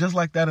 And it's just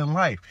like that in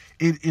life.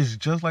 It is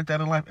just like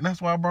that in life. And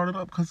that's why I brought it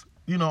up, because,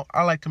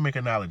 I like to make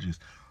analogies.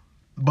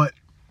 But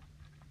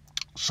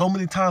so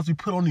many times we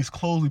put on these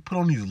clothes, we put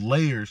on these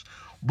layers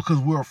because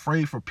we're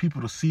afraid for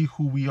people to see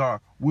who we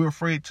are. We're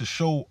afraid to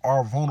show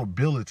our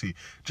vulnerability.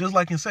 Just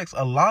like in sex,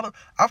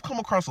 I've come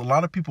across a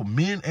lot of people,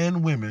 men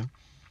and women,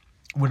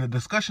 when a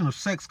discussion of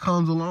sex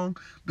comes along,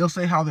 they'll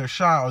say how they're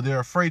shy or they're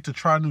afraid to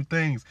try new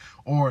things,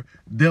 or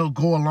they'll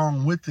go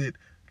along with it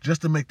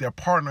just to make their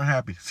partner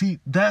happy. See,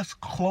 that's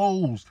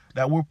clothes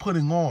that we're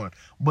putting on.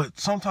 But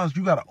sometimes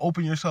you got to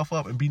open yourself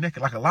up and be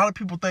naked. Like, a lot of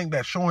people think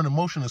that showing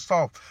emotion is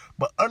soft,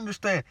 but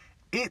understand,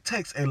 it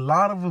takes a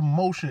lot of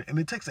emotion, and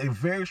it takes a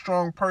very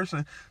strong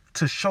person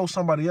to show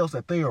somebody else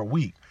that they are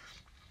weak.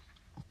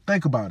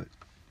 Think about it.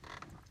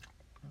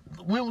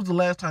 When was the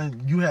last time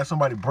you had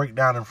somebody break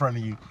down in front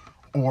of you,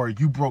 or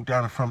you broke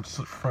down in front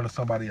of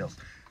somebody else?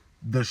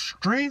 The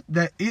strength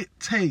that it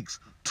takes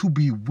to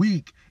be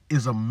weak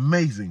is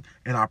amazing.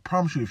 And I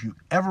promise you, if you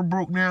ever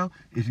broke down,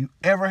 if you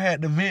ever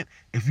had to vent,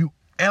 if you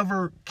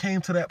ever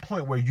came to that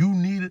point where you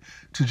needed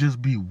to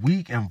just be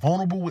weak and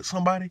vulnerable with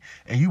somebody,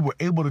 and you were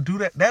able to do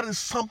that, that is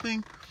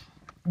something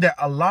that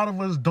a lot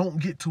of us don't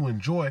get to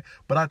enjoy.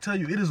 But I tell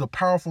you, it is a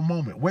powerful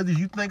moment. Whether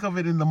you think of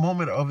it in the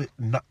moment of it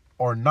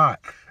or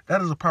not,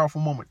 that is a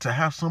powerful moment to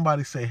have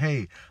somebody say,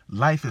 hey,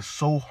 life is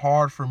so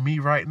hard for me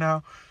right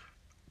now,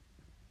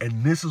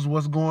 and this is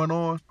what's going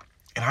on.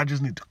 and I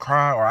just need to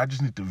cry, or I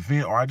just need to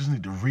vent, or I just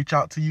need to reach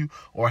out to you,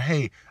 or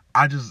hey,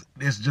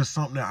 it's just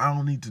something that I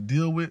don't need to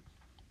deal with,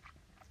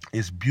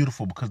 it's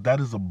beautiful, because that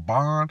is a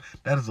bond,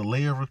 that is a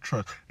layer of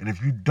trust. And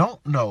if you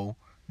don't know,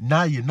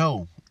 now you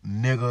know,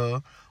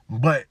 nigga.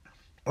 But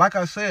like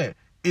I said,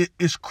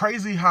 it's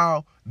crazy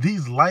how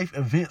these life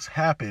events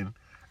happen,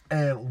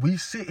 and we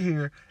sit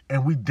here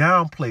and we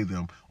downplay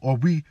them, or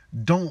we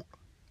don't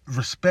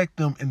respect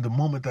them in the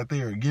moment that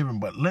they are given.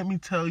 But let me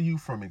tell you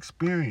from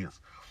experience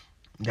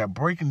that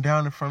breaking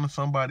down in front of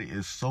somebody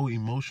is so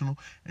emotional,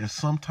 and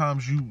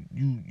sometimes you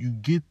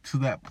get to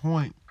that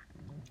point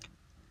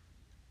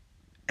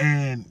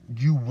and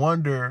you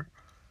wonder,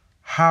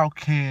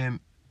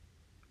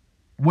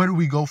 where do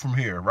we go from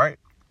here, right?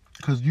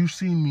 Because you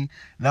see me,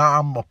 now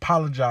I'm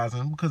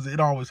apologizing, because it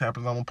always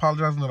happens. I'm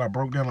apologizing that I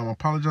broke down. I'm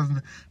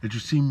apologizing that you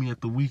see me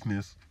at the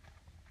weakness.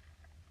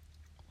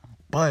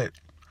 But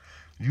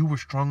you were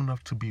strong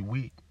enough to be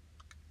weak.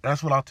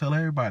 That's what I'll tell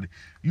everybody.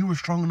 You were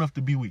strong enough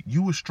to be weak.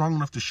 You were strong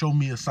enough to show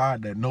me a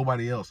side that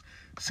nobody else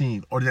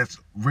seen, or that's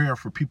rare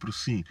for people to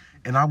see.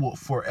 And I will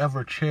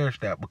forever cherish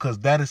that, because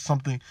that is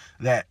something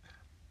that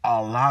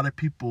a lot of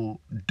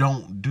people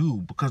don't do,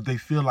 because they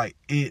feel like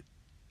it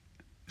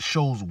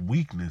shows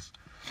weakness.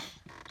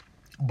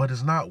 But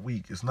it's not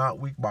weak. It's not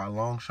weak by a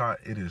long shot.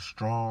 It is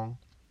strong.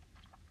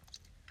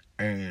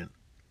 And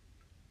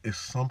it's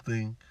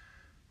something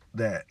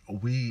that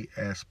we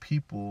as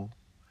people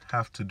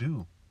have to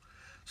do.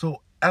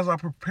 So as I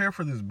prepare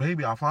for this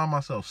baby, I find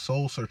myself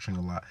soul searching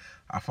a lot.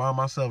 I find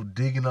myself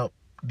digging up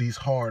these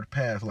hard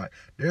paths. Like,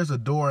 there's a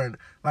door, and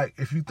like,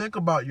 if you think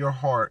about your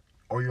heart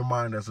or your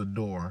mind as a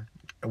door,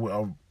 with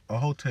a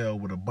hotel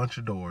with a bunch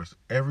of doors,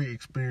 every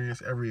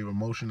experience, every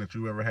emotion that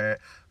you ever had,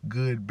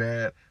 good,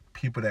 bad,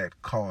 people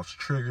that cause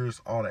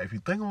triggers, all that. If you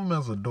think of them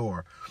as a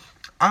door,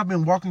 I've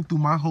been walking through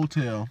my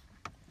hotel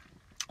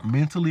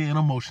mentally and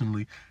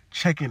emotionally,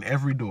 checking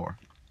every door,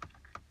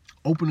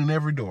 opening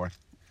every door,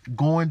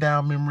 going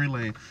down memory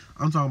lane.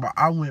 I'm talking about,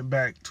 I went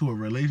back to a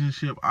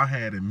relationship I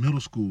had in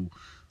middle school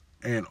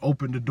and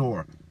opened the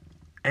door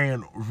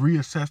and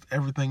reassessed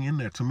everything in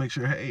there to make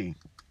sure, hey,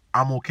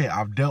 I'm okay.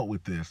 I've dealt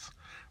with this,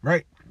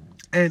 right?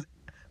 And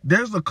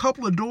there's a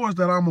couple of doors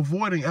that I'm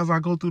avoiding as I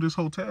go through this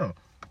hotel,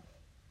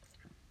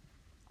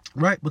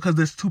 right? Because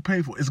it's too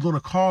painful. It's going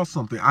to cause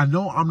something. I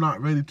know I'm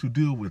not ready to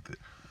deal with it,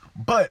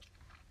 but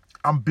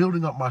I'm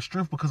building up my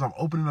strength because I'm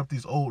opening up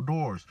these old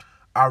doors.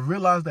 I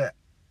realize that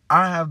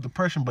I have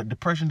depression, but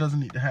depression doesn't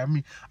need to have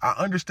me. I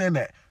understand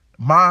that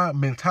my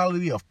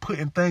mentality of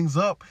putting things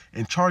up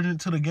and charging it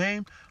to the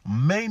game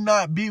may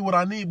not be what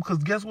I need, because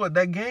guess what?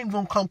 That game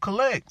gonna come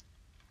collect.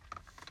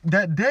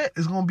 That debt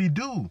is gonna be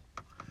due.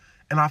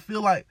 And I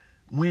feel like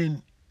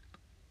when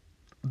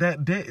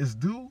that debt is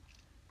due,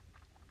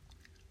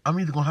 I'm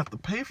either gonna have to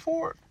pay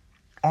for it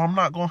or I'm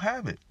not gonna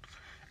have it.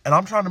 And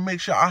I'm trying to make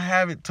sure I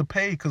have it to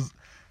pay, because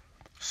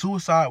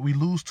suicide, we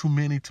lose too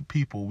many to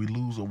people. We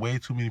lose way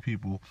too many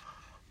people.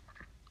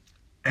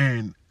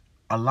 And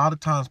a lot of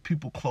times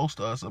people close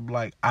to us are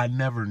like, I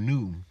never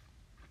knew.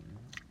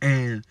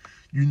 And,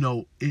 you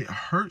know, it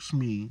hurts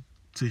me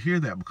to hear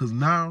that, because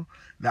now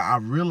that I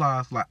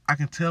realize, like, I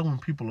can tell when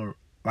people are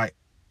like,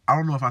 I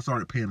don't know if I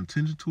started paying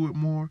attention to it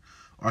more,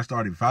 or I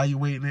started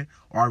evaluating it,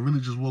 or I really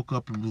just woke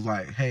up and was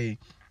like, hey,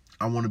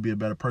 I want to be a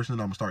better person,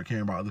 and I'm going to start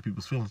caring about other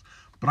people's feelings.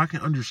 But I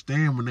can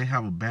understand when they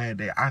have a bad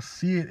day. I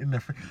see it in their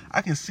face.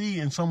 I can see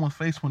in someone's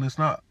face when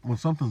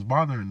something's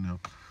bothering them.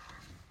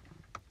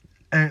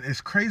 And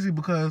it's crazy,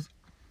 because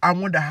I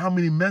wonder how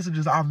many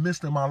messages I've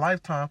missed in my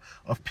lifetime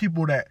of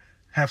people that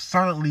have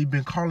silently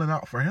been calling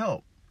out for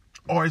help,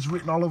 or it's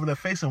written all over their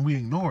face and we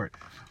ignore it.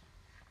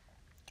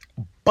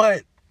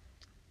 But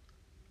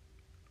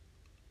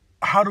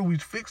how do we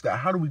fix that?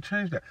 How do we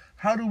change that?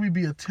 How do we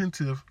be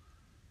attentive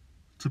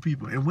to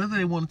people? And whether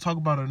they want to talk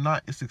about it or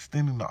not, it's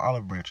extending the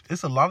olive branch.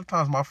 It's a lot of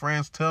times my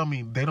friends tell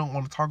me they don't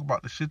want to talk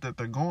about the shit that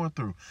they're going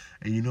through.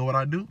 And you know what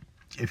I do?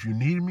 If you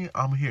need me,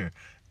 I'm here.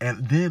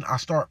 And then I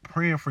start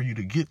praying for you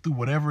to get through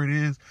whatever it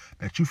is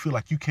that you feel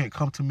like you can't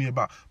come to me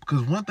about.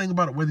 Because one thing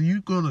about it, whether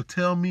you're going to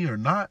tell me or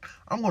not,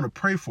 I'm going to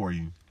pray for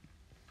you.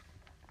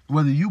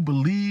 Whether you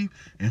believe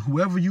in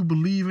whoever you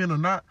believe in or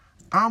not,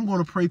 I'm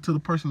going to pray to the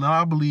person that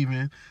I believe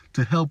in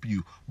to help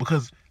you.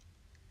 Because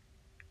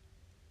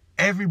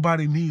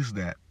everybody needs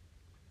that.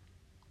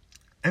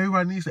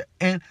 Everybody needs that.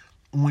 And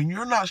when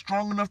you're not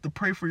strong enough to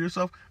pray for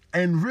yourself,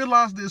 and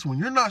realize this, when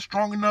you're not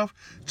strong enough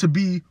to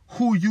be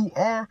who you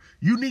are,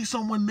 you need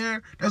someone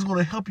there that's going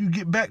to help you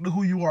get back to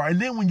who you are.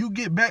 And then when you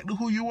get back to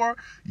who you are,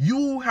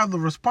 you have the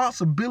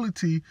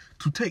responsibility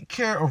to take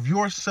care of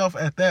yourself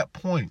at that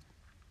point.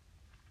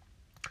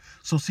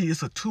 So see,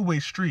 it's a two-way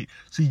street.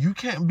 See, you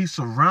can't be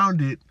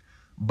surrounded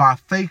by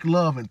fake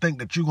love and think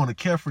that you're going to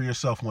care for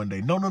yourself one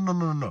day.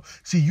 No.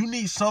 See, you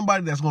need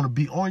somebody that's going to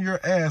be on your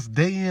ass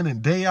day in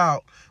and day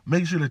out.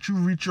 Make sure that you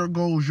reach your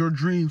goals, your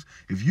dreams.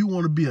 If you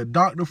want to be a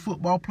doctor,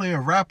 football player,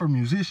 rapper,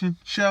 musician,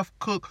 chef,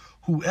 cook,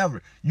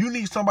 whoever, you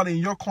need somebody in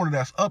your corner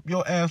that's up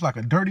your ass like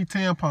a dirty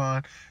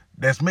tampon,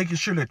 that's making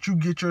sure that you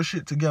get your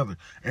shit together.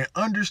 And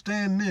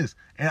understand this,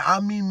 and I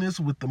mean this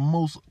with the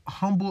most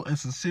humble and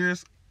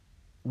sincerest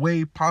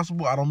way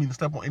possible. I don't mean to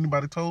step on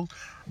anybody's toes,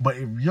 but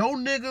if your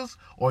niggas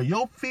or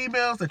your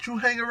females that you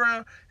hang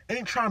around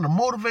ain't trying to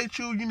motivate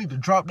you, you need to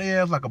drop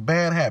their ass like a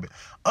bad habit.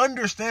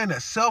 Understand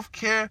that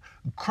self-care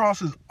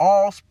crosses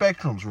all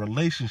spectrums,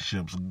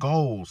 relationships,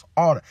 goals,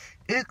 all that.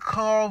 It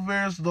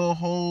covers the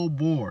whole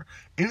board.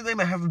 Anything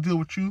that has to deal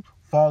with you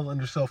falls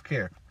under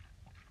self-care.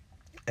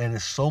 And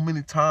it's so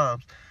many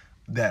times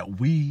that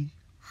we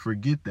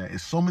forget that.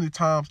 It's so many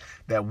times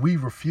that we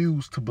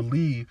refuse to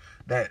believe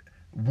that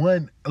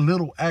one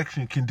little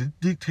action can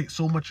dictate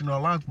so much in our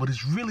lives, but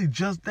it's really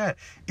just that.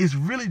 It's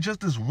really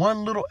just this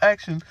one little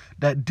action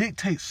that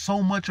dictates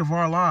so much of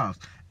our lives.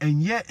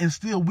 And yet, and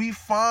still, we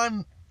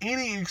find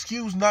any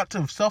excuse not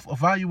to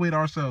self-evaluate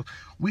ourselves.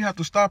 We have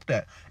to stop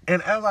that.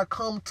 And as I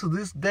come to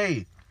this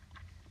day,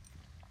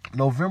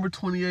 November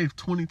 28th,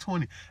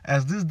 2020,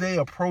 as this day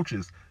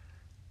approaches,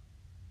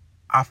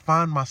 I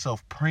find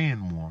myself praying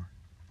more.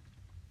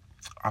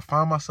 I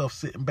find myself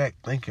sitting back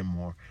thinking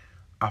more.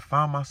 I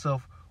find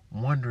myself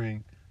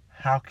wondering,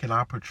 how can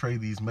I portray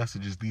these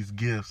messages, these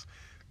gifts,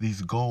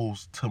 these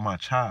goals to my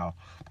child?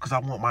 Because I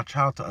want my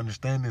child to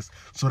understand this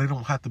so they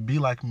don't have to be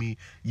like me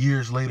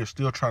years later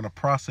still trying to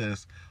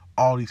process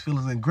all these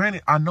feelings. And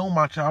granted, I know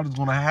my child is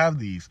going to have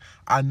these.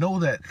 I know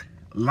that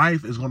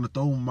life is going to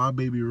throw my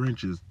baby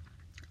wrenches.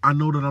 I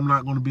know that I'm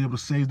not going to be able to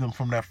save them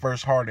from that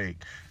first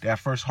heartache, that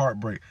first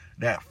heartbreak,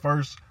 that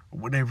first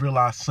when they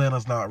realize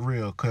Santa's not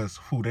real, because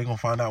they're going to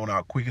find out when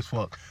out quick as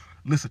fuck.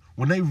 Listen,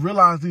 when they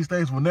realize these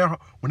things, when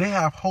they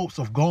have hopes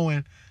of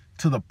going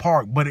to the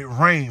park, but it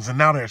rains, and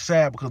now they're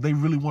sad because they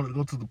really wanted to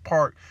go to the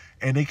park,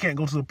 and they can't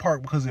go to the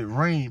park because it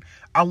rained,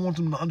 I want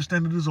them to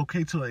understand that it's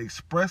okay to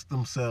express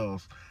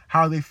themselves,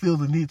 how they feel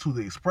the need to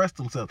express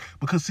themselves.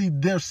 Because, see,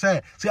 they're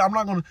sad. See, I'm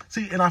not going to,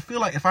 see, and I feel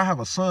like if I have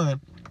a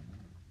son,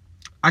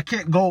 I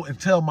can't go and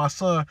tell my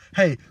son,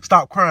 hey,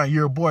 stop crying,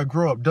 you're a boy,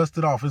 grow up, dust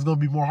it off, it's going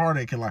to be more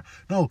heartache in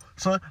life. No,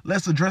 son,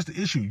 let's address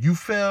the issue. You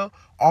fell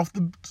off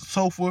the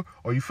sofa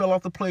or you fell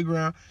off the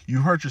playground,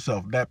 you hurt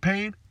yourself. That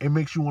pain, it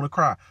makes you want to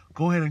cry.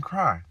 Go ahead and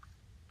cry.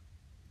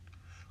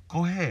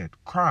 Go ahead,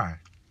 cry.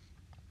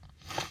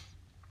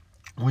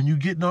 When you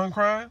get done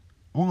crying,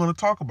 we're going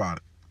to talk about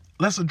it.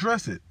 Let's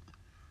address it.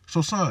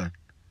 So, son,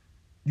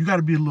 you got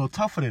to be a little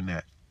tougher than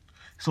that.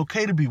 It's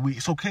okay to be weak.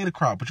 It's okay to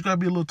cry, but you got to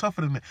be a little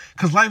tougher than that,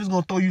 because life is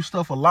going to throw you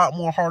stuff a lot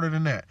more harder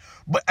than that.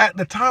 But at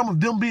the time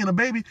of them being a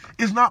baby,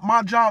 it's not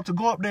my job to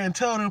go up there and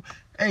tell them,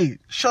 hey,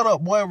 shut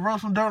up, boy, run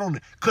some dirt on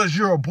it, because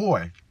you're a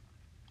boy.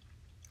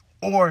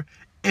 Or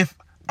if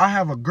I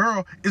have a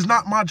girl, it's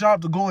not my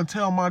job to go and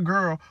tell my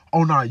girl,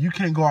 oh, nah, you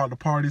can't go out to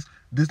parties,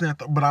 this,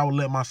 that, but I will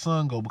let my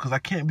son go, because I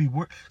can't be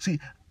See,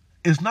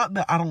 it's not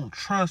that I don't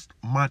trust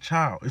my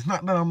child. It's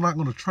not that I'm not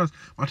going to trust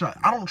my child.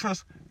 I don't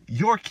trust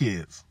your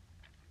kids.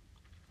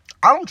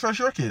 I don't trust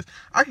your kids.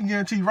 I can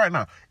guarantee you right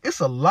now, it's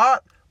a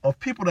lot of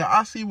people that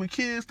I see with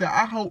kids that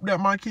I hope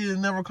that my kids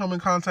never come in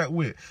contact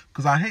with,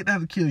 because I hate to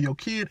have to kill your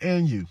kid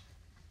and you.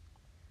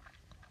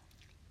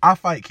 I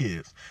fight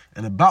kids.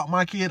 And about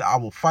my kid, I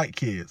will fight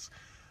kids.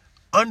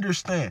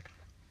 Understand,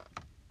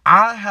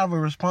 I have a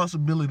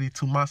responsibility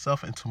to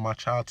myself and to my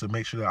child to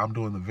make sure that I'm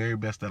doing the very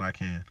best that I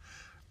can,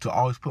 to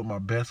always put my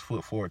best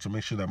foot forward, to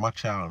make sure that my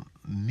child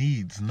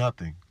needs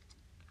nothing,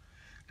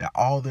 that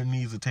all their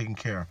needs are taken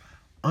care of.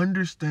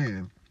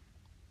 Understand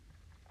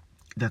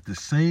that the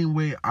same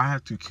way I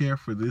have to care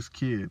for this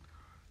kid,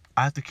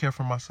 I have to care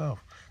for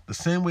myself. The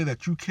same way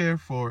that you care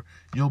for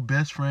your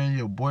best friend,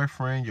 your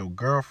boyfriend, your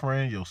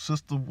girlfriend, your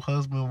sister,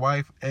 husband,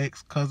 wife,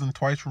 ex, cousin,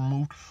 twice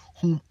removed,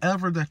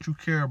 whomever that you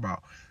care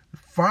about.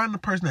 Find the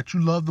person that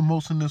you love the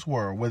most in this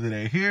world, whether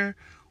they're here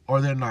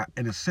or they're not.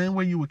 And the same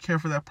way you would care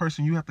for that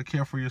person, you have to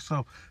care for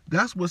yourself.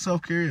 That's what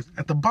self-care is.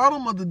 At the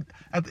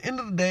end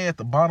of the day, at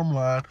the bottom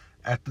line,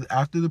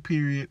 after the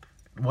period,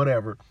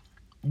 whatever,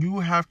 you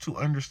have to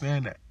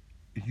understand that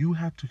you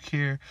have to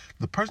care.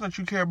 The person that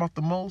you care about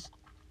the most,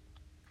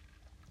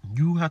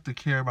 you have to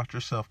care about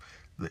yourself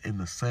in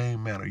the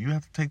same manner. You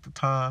have to take the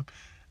time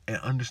and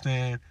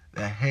understand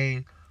that,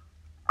 hey,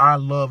 I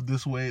love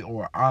this way,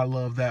 or I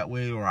love that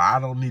way, or I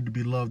don't need to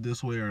be loved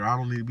this way, or I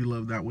don't need to be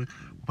loved that way.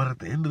 But at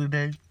the end of the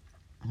day,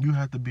 you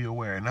have to be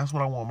aware. And that's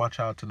what I want my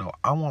child to know.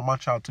 I want my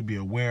child to be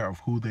aware of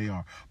who they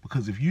are.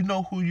 Because if you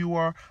know who you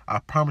are, I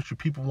promise you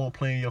people won't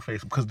play in your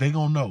face. Because they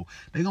gonna know.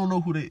 They gonna know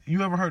who they...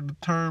 You ever heard the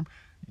term,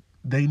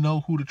 they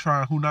know who to try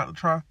and who not to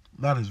try?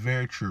 That is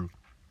very true.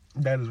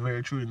 That is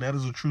very true. And that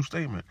is a true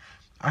statement.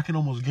 I can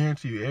almost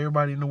guarantee you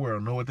everybody in the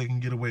world know what they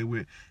can get away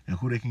with and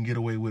who they can get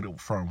away with it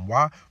from.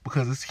 Why?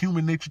 Because it's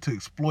human nature to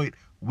exploit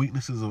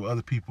weaknesses of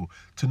other people,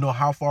 to know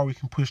how far we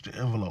can push the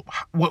envelope,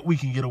 what we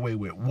can get away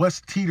with,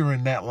 what's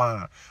teetering that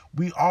line.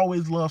 We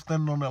always love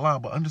standing on that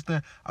line, but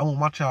understand, I want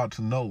my child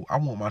to know. I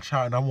want my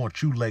child, and I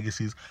want you,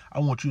 legacies, I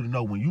want you to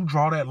know when you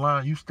draw that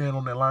line, you stand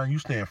on that line, you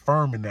stand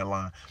firm in that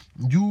line.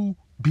 You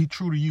be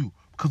true to you.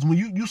 Because when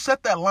you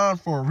set that line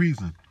for a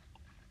reason,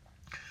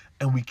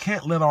 And we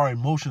can't let our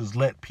emotions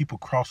let people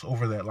cross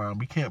over that line.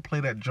 We can't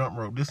play that jump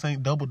rope. This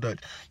ain't double dutch.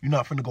 You're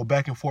not finna go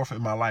back and forth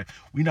in my life.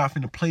 We're not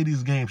finna play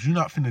these games. You're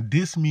not finna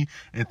diss me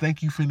and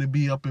think you finna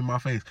be up in my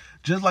face.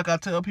 Just like I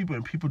tell people,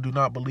 and people do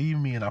not believe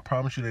me, and I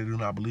promise you they do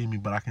not believe me,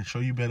 but I can show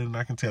you better than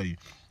I can tell you.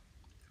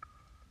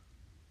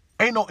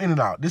 Ain't no in and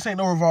out. This ain't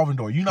no revolving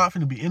door. You're not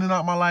finna be in and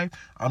out my life.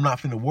 I'm not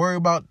finna worry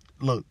about,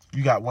 look,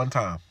 you got one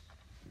time.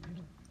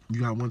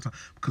 You got one time.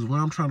 Because when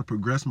I'm trying to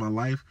progress my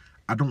life,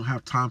 I don't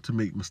have time to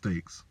make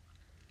mistakes.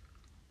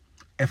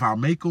 If I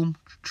make them,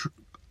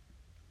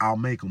 I'll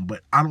make them.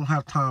 But I don't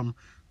have time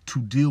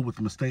to deal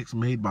with mistakes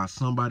made by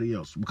somebody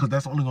else, because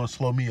that's only going to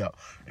slow me up.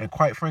 And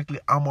quite frankly,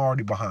 I'm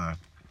already behind.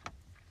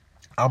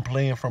 I'm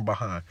playing from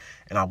behind.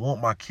 And I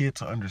want my kid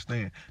to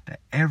understand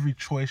that every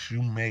choice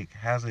you make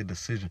has a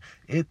decision.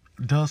 It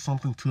does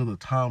something to the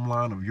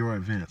timeline of your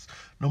events.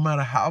 No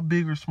matter how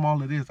big or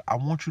small it is, I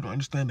want you to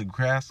understand the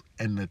grasp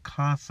and the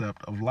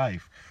concept of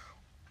life.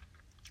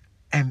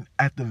 And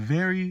at the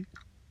very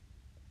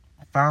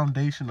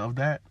foundation of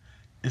that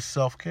is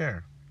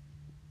self-care.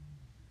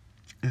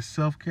 It's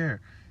self-care.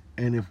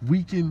 And if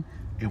we can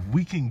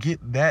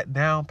get that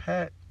down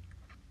pat,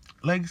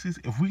 Legacies,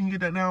 if we can get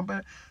that down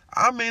pat,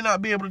 I may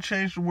not be able to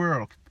change the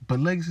world, but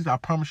Legacies, I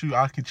promise you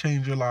I can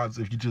change your lives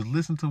if you just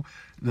listen to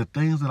the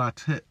things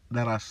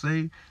that I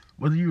say.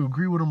 Whether you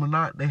agree with them or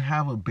not, they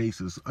have a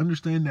basis.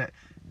 Understand that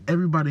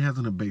everybody has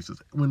a basis.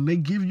 When they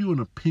give you an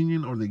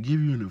opinion or they give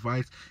you an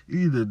advice,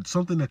 either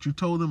something that you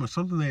told them or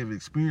something they have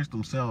experienced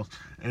themselves,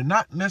 and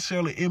not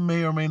necessarily it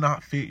may or may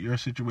not fit your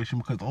situation,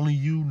 because only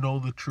you know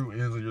the true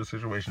ends of your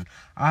situation.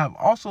 I have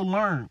also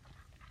learned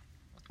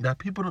that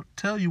people don't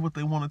tell you what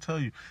they want to tell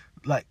you.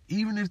 Like,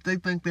 even if they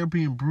think they're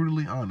being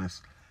brutally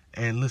honest,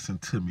 and listen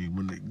to me,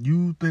 when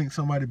you think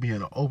somebody being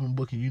an open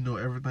book and you know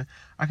everything,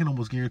 I can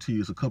almost guarantee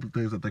you it's a couple of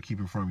things that they're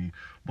keeping from you,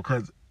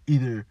 because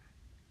either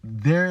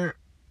they're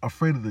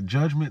afraid of the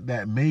judgment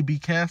that may be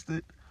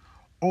casted,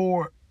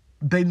 or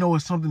they know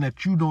it's something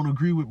that you don't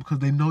agree with because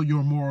they know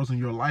your morals in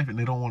your life and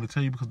they don't want to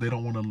tell you because they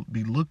don't want to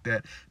be looked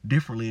at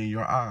differently in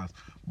your eyes.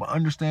 But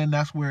understand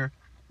that's where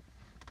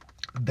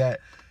that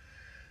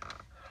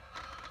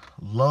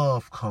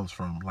love comes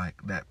from, like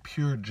that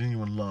pure,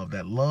 genuine love,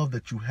 that love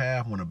that you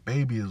have when a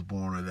baby is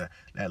born, or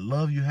that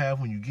love you have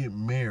when you get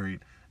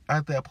married.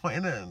 At that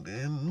point,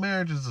 and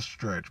marriage is a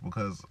stretch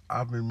because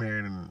I've been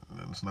married and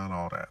it's not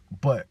all that,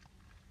 but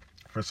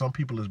for some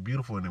people it's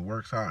beautiful and it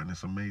works out and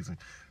it's amazing.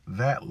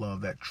 That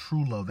love, that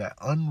true love, that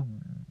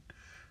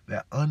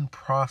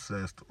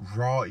unprocessed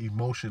raw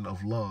emotion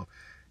of love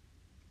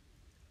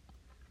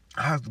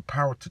has the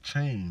power to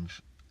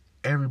change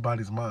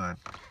everybody's mind.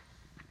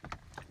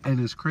 And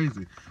it's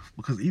crazy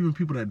because even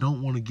people that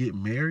don't want to get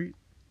married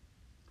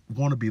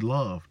want to be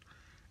loved.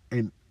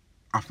 And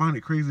I find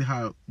it crazy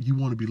how you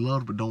want to be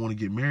loved but don't want to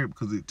get married,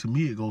 because to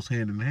me it goes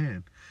hand in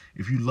hand.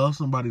 If you love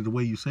somebody the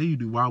way you say you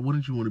do, why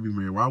wouldn't you want to be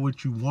married? Why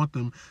would you want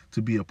them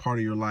to be a part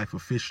of your life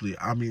officially?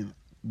 I mean,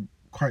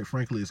 quite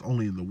frankly, it's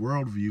only in the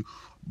world view,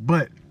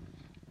 but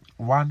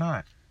why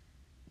not?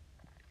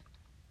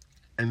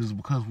 And it's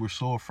because we're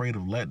so afraid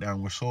of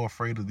letdown. We're so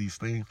afraid of these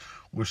things.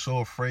 We're so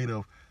afraid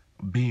of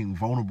being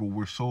vulnerable.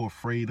 We're so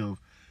afraid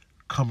of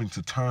coming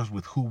to terms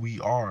with who we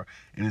are.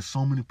 And there's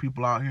so many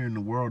people out here in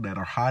the world that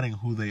are hiding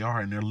who they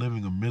are, and they're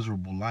living a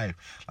miserable life.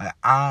 Like,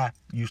 I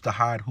used to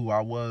hide who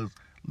I was.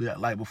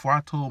 Like, before I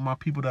told my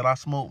people that I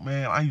smoked,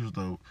 man, I used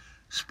to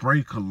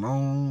spray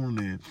cologne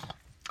and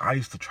I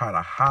used to try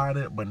to hide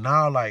it. But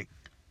now, like,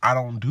 I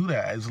don't do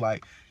that. It's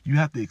like, you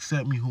have to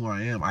accept me who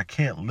I am. I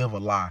can't live a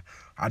lie.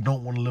 I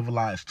don't want to live a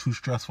lie. It's too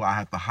stressful. I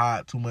have to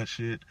hide too much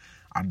shit.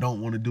 I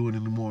don't want to do it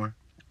anymore.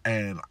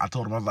 And I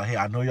told him, I was like, hey,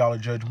 I know y'all are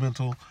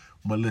judgmental,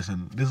 but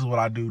listen, this is what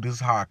I do. This is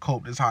how I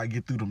cope. This is how I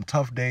get through them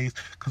tough days.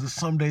 Because there's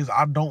some days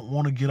I don't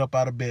want to get up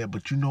out of bed.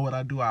 But you know what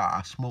I do?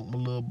 I smoke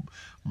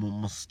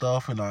my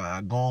stuff and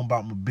I go on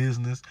about my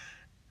business.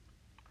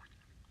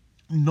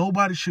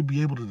 Nobody should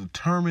be able to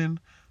determine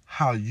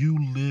how you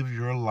live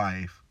your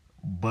life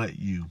but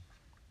you.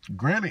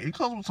 Granted, it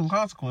comes with some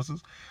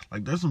consequences.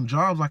 Like, there's some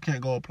jobs I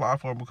can't go apply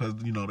for because,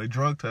 they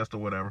drug test or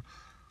whatever.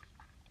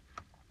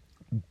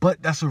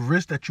 But that's a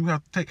risk that you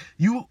have to take.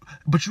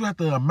 But you have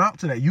to amount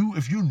to that.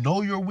 If you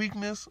know your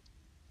weakness,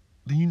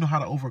 then you know how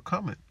to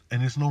overcome it.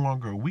 And it's no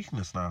longer a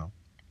weakness now.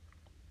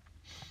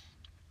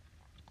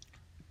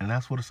 And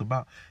that's what it's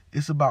about.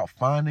 It's about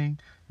finding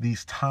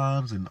these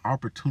times and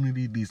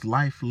opportunity, these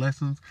life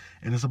lessons,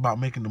 and it's about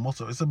making the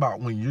most of it. It's about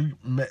when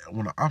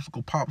an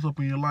obstacle pops up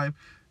in your life,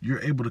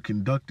 you're able to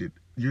conduct it.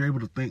 You're able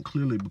to think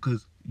clearly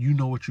because you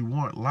know what you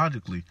want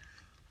logically.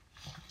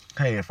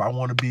 Hey, if I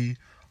want to be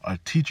a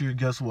teacher,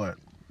 guess what?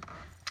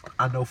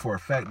 I know for a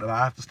fact that I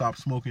have to stop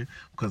smoking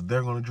because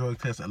they're going to drug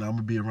test and I'm going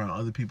to be around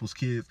other people's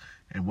kids.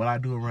 And what I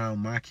do around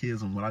my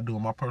kids and what I do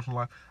in my personal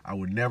life, I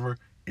would never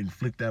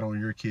inflict that on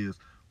your kids,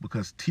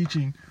 because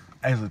teaching,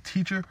 as a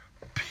teacher,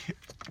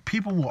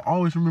 people will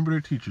always remember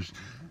their teachers.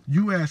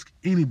 You ask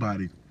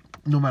anybody,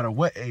 no matter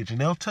what age, and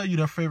they'll tell you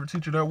their favorite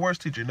teacher, their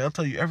worst teacher, and they'll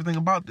tell you everything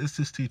about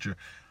this teacher.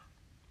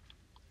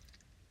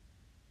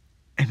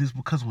 And it's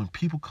because when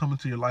people come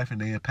into your life and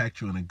they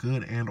impact you in a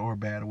good and or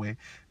bad way,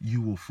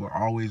 you will for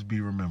always be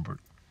remembered.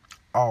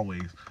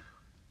 Always.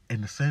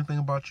 And the same thing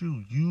about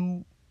you.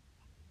 You,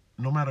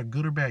 no matter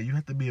good or bad, you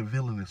have to be a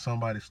villain in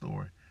somebody's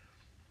story.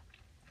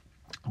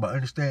 But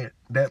understand,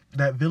 that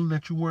villain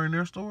that you were in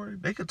their story,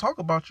 they could talk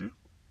about you.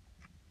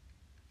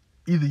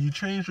 Either you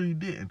changed or you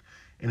didn't.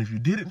 And if you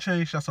didn't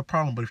change, that's a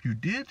problem. But if you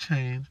did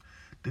change,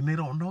 then they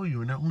don't know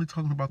you. And they're only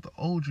talking about the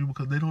old you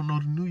because they don't know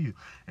the new you.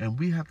 And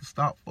we have to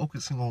stop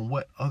focusing on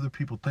what other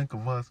people think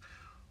of us,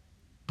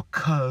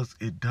 because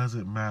it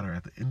doesn't matter.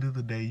 At the end of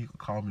the day, you can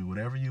call me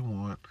whatever you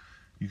want.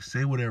 You can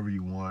say whatever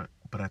you want.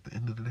 But at the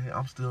end of the day,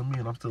 I'm still me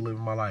and I'm still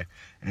living my life.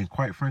 And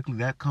quite frankly,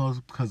 that comes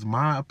because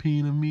my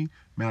opinion of me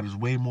matters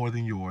way more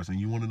than yours. And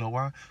you want to know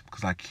why?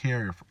 Because I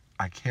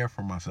care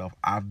for myself.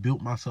 I've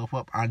built myself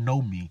up. I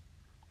know me.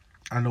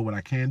 I know what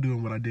I can do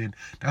and what I didn't.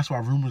 That's why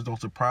rumors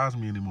don't surprise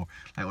me anymore.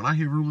 Like, when I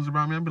hear rumors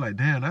about me, I'll be like,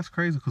 damn, that's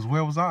crazy, because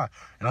where was I?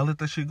 And I let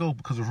that shit go,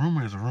 because a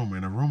rumor is a rumor,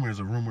 and a rumor is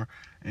a rumor,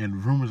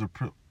 and rumors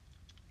are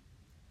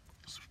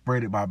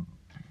spreaded by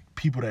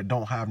people that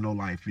don't have no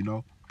life, you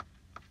know?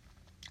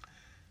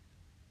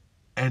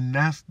 And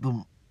that's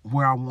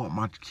where I want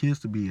my kids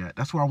to be at.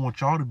 That's where I want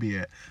y'all to be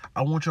at.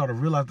 I want y'all to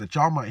realize that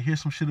y'all might hear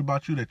some shit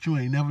about you that you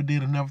ain't never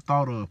did or never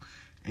thought of.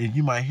 And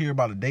you might hear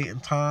about a date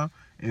and time,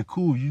 and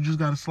cool, you just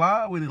gotta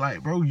slide with it.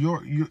 Like, bro,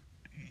 you're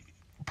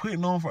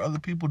putting on for other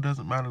people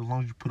doesn't matter as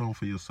long as you put on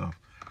for yourself.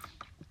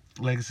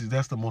 Legacies,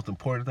 that's the most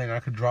important thing I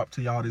could drop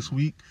to y'all this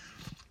week.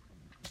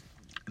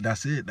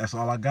 That's it. That's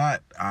all I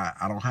got.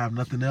 I don't have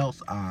nothing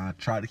else. I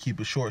try to keep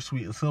it short,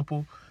 sweet, and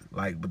simple.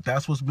 But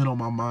that's what's been on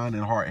my mind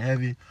and heart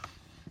heavy.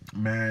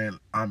 Man,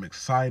 I'm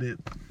excited.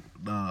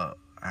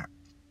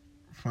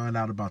 Find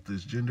out about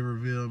this gender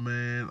reveal,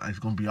 man. It's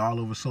gonna be all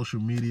over social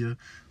media.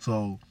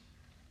 So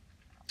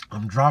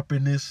I'm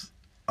dropping this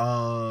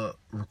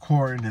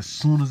recording as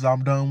soon as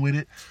I'm done with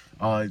it.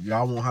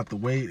 Y'all won't have to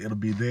wait. It'll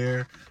be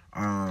there.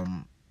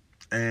 And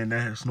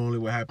that's normally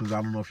what happens.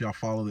 I don't know if y'all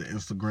follow the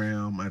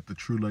Instagram at the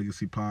True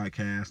Legacy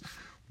Podcast,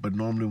 but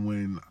normally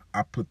when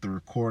I put the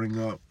recording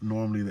up,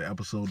 normally the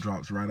episode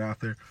drops right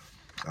after.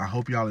 I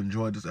hope y'all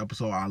enjoyed this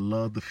episode. I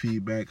love the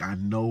feedback. I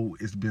know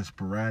it's been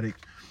sporadic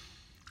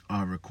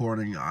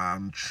recording. I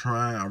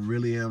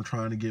really am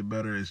trying to get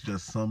better. It's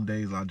just some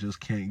days I just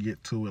can't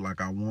get to it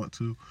like I want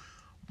to.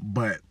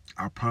 But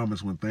I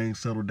promise, when things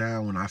settle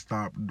down, when I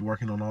stop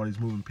working on all these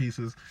moving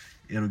pieces,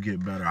 it'll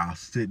get better. I'll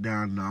sit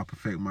down and I'll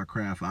perfect my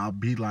craft. I'll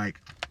be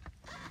like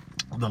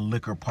the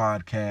Liquor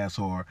Podcast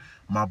or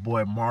my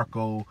boy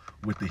Marco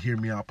with the Hear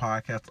Me Out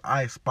Podcast.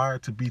 I aspire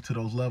to be to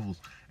those levels,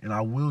 and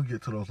I will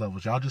get to those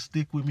levels. Y'all just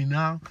stick with me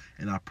now,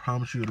 and I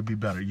promise you it'll be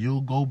better.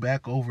 You'll go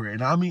back over it.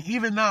 And I mean,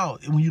 even now,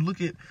 when you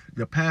look at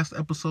the past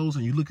episodes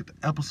and you look at the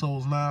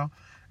episodes now,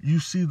 you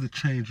see the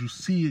change. You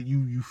see it.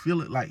 You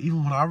feel it. Like,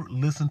 even when I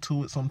listen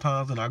to it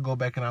sometimes and I go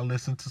back and I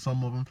listen to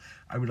some of them,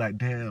 I be like,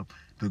 damn,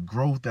 the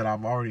growth that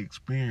I've already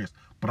experienced.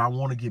 But I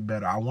want to get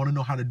better. I want to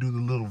know how to do the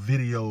little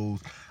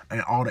videos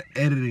and all the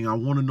editing. I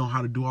want to know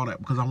how to do all that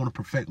because I want to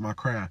perfect my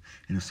craft.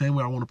 In the same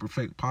way I want to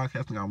perfect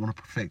podcasting, I want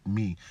to perfect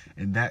me.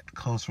 And that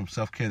comes from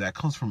self-care. That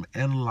comes from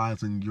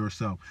analyzing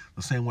yourself.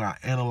 The same way I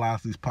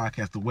analyze these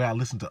podcasts, the way I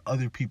listen to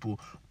other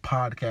people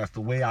podcasts, the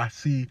way I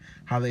see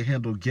how they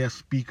handle guest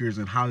speakers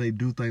and how they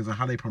do things and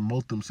how they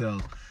promote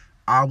themselves.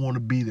 I want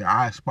to be there.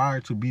 I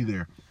aspire to be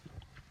there.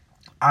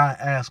 I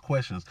ask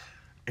questions.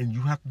 And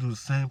you have to do the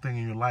same thing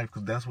in your life,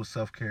 because that's what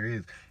self-care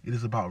is. It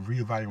is about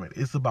reevaluating.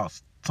 It's about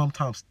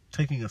sometimes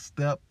taking a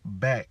step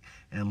back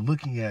and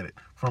looking at it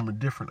from a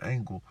different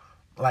angle.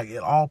 Like, it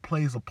all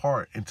plays a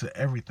part into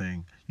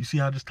everything. You see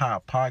how I just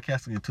tied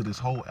podcasting into this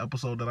whole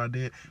episode that I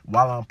did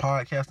while I'm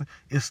podcasting?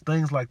 It's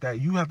things like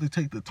that. You have to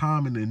take the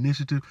time and the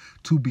initiative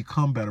to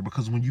become better,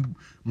 because when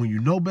you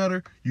know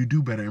better, you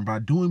do better. And by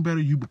doing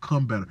better, you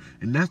become better.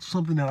 And that's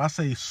something that I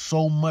say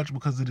so much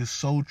because it is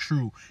so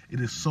true.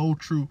 It is so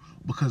true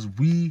because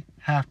we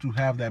have to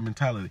have that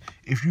mentality.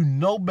 If you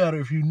know better,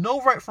 if you know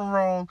right from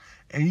wrong,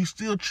 and you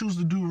still choose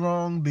to do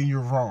wrong, then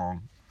you're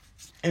wrong.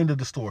 End of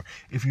the story.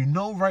 If you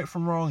know right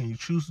from wrong and you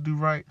choose to do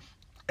right,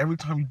 every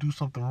time you do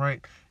something right,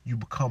 you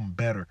become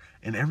better.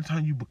 And every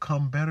time you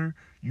become better,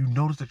 you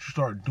notice that you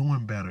start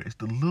doing better. It's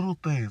the little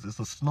things. It's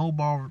a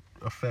snowball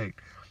effect.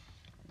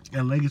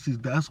 And legacies,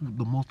 that's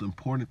the most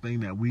important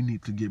thing that we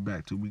need to get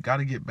back to. We got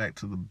to get back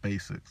to the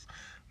basics.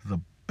 The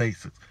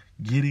basics.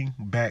 Getting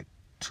back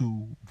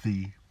to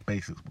the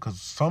basics, because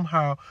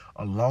somehow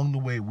along the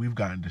way we've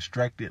gotten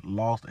distracted,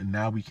 lost, and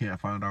now we can't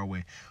find our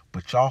way.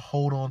 But y'all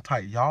hold on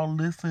tight. Y'all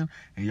listen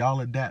and y'all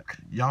adapt.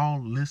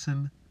 Y'all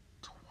listen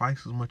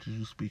twice as much as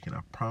you speak, and I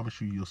promise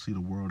you, you'll see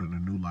the world in a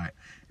new light.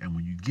 And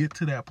when you get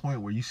to that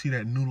point where you see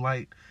that new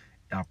light,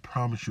 I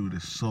promise you, it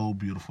is so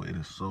beautiful. It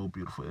is so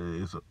beautiful.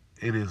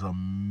 It is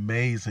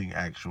amazing,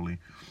 actually.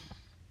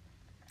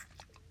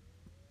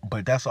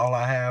 But that's all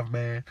I have,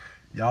 man.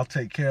 Y'all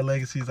take care,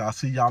 legacies. I'll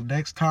see y'all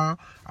next time.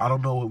 I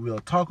don't know what we'll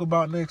talk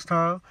about next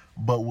time,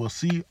 but we'll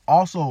see.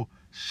 Also,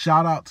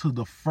 shout out to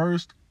the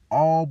first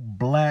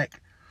all-black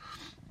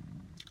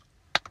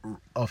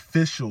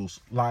officials,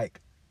 like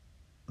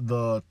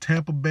the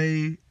Tampa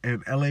Bay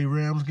and LA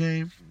Rams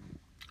game,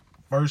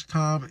 first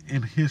time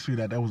in history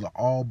that was an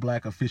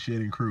all-black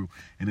officiating crew.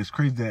 And it's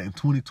crazy that in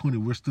 2020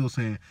 we're still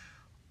saying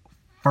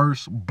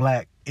first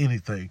black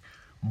anything.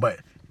 But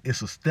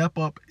it's a step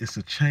up, it's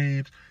a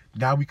change.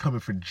 Now we coming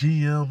for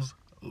GMs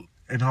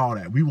and all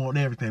that. We want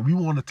everything. We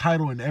want a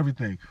title and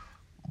everything.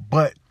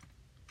 But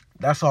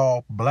that's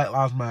all. Black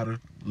Lives Matter.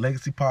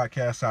 Legacy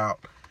Podcast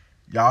out.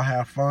 Y'all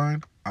have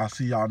fun. I'll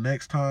see y'all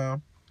next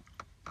time.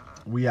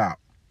 We out.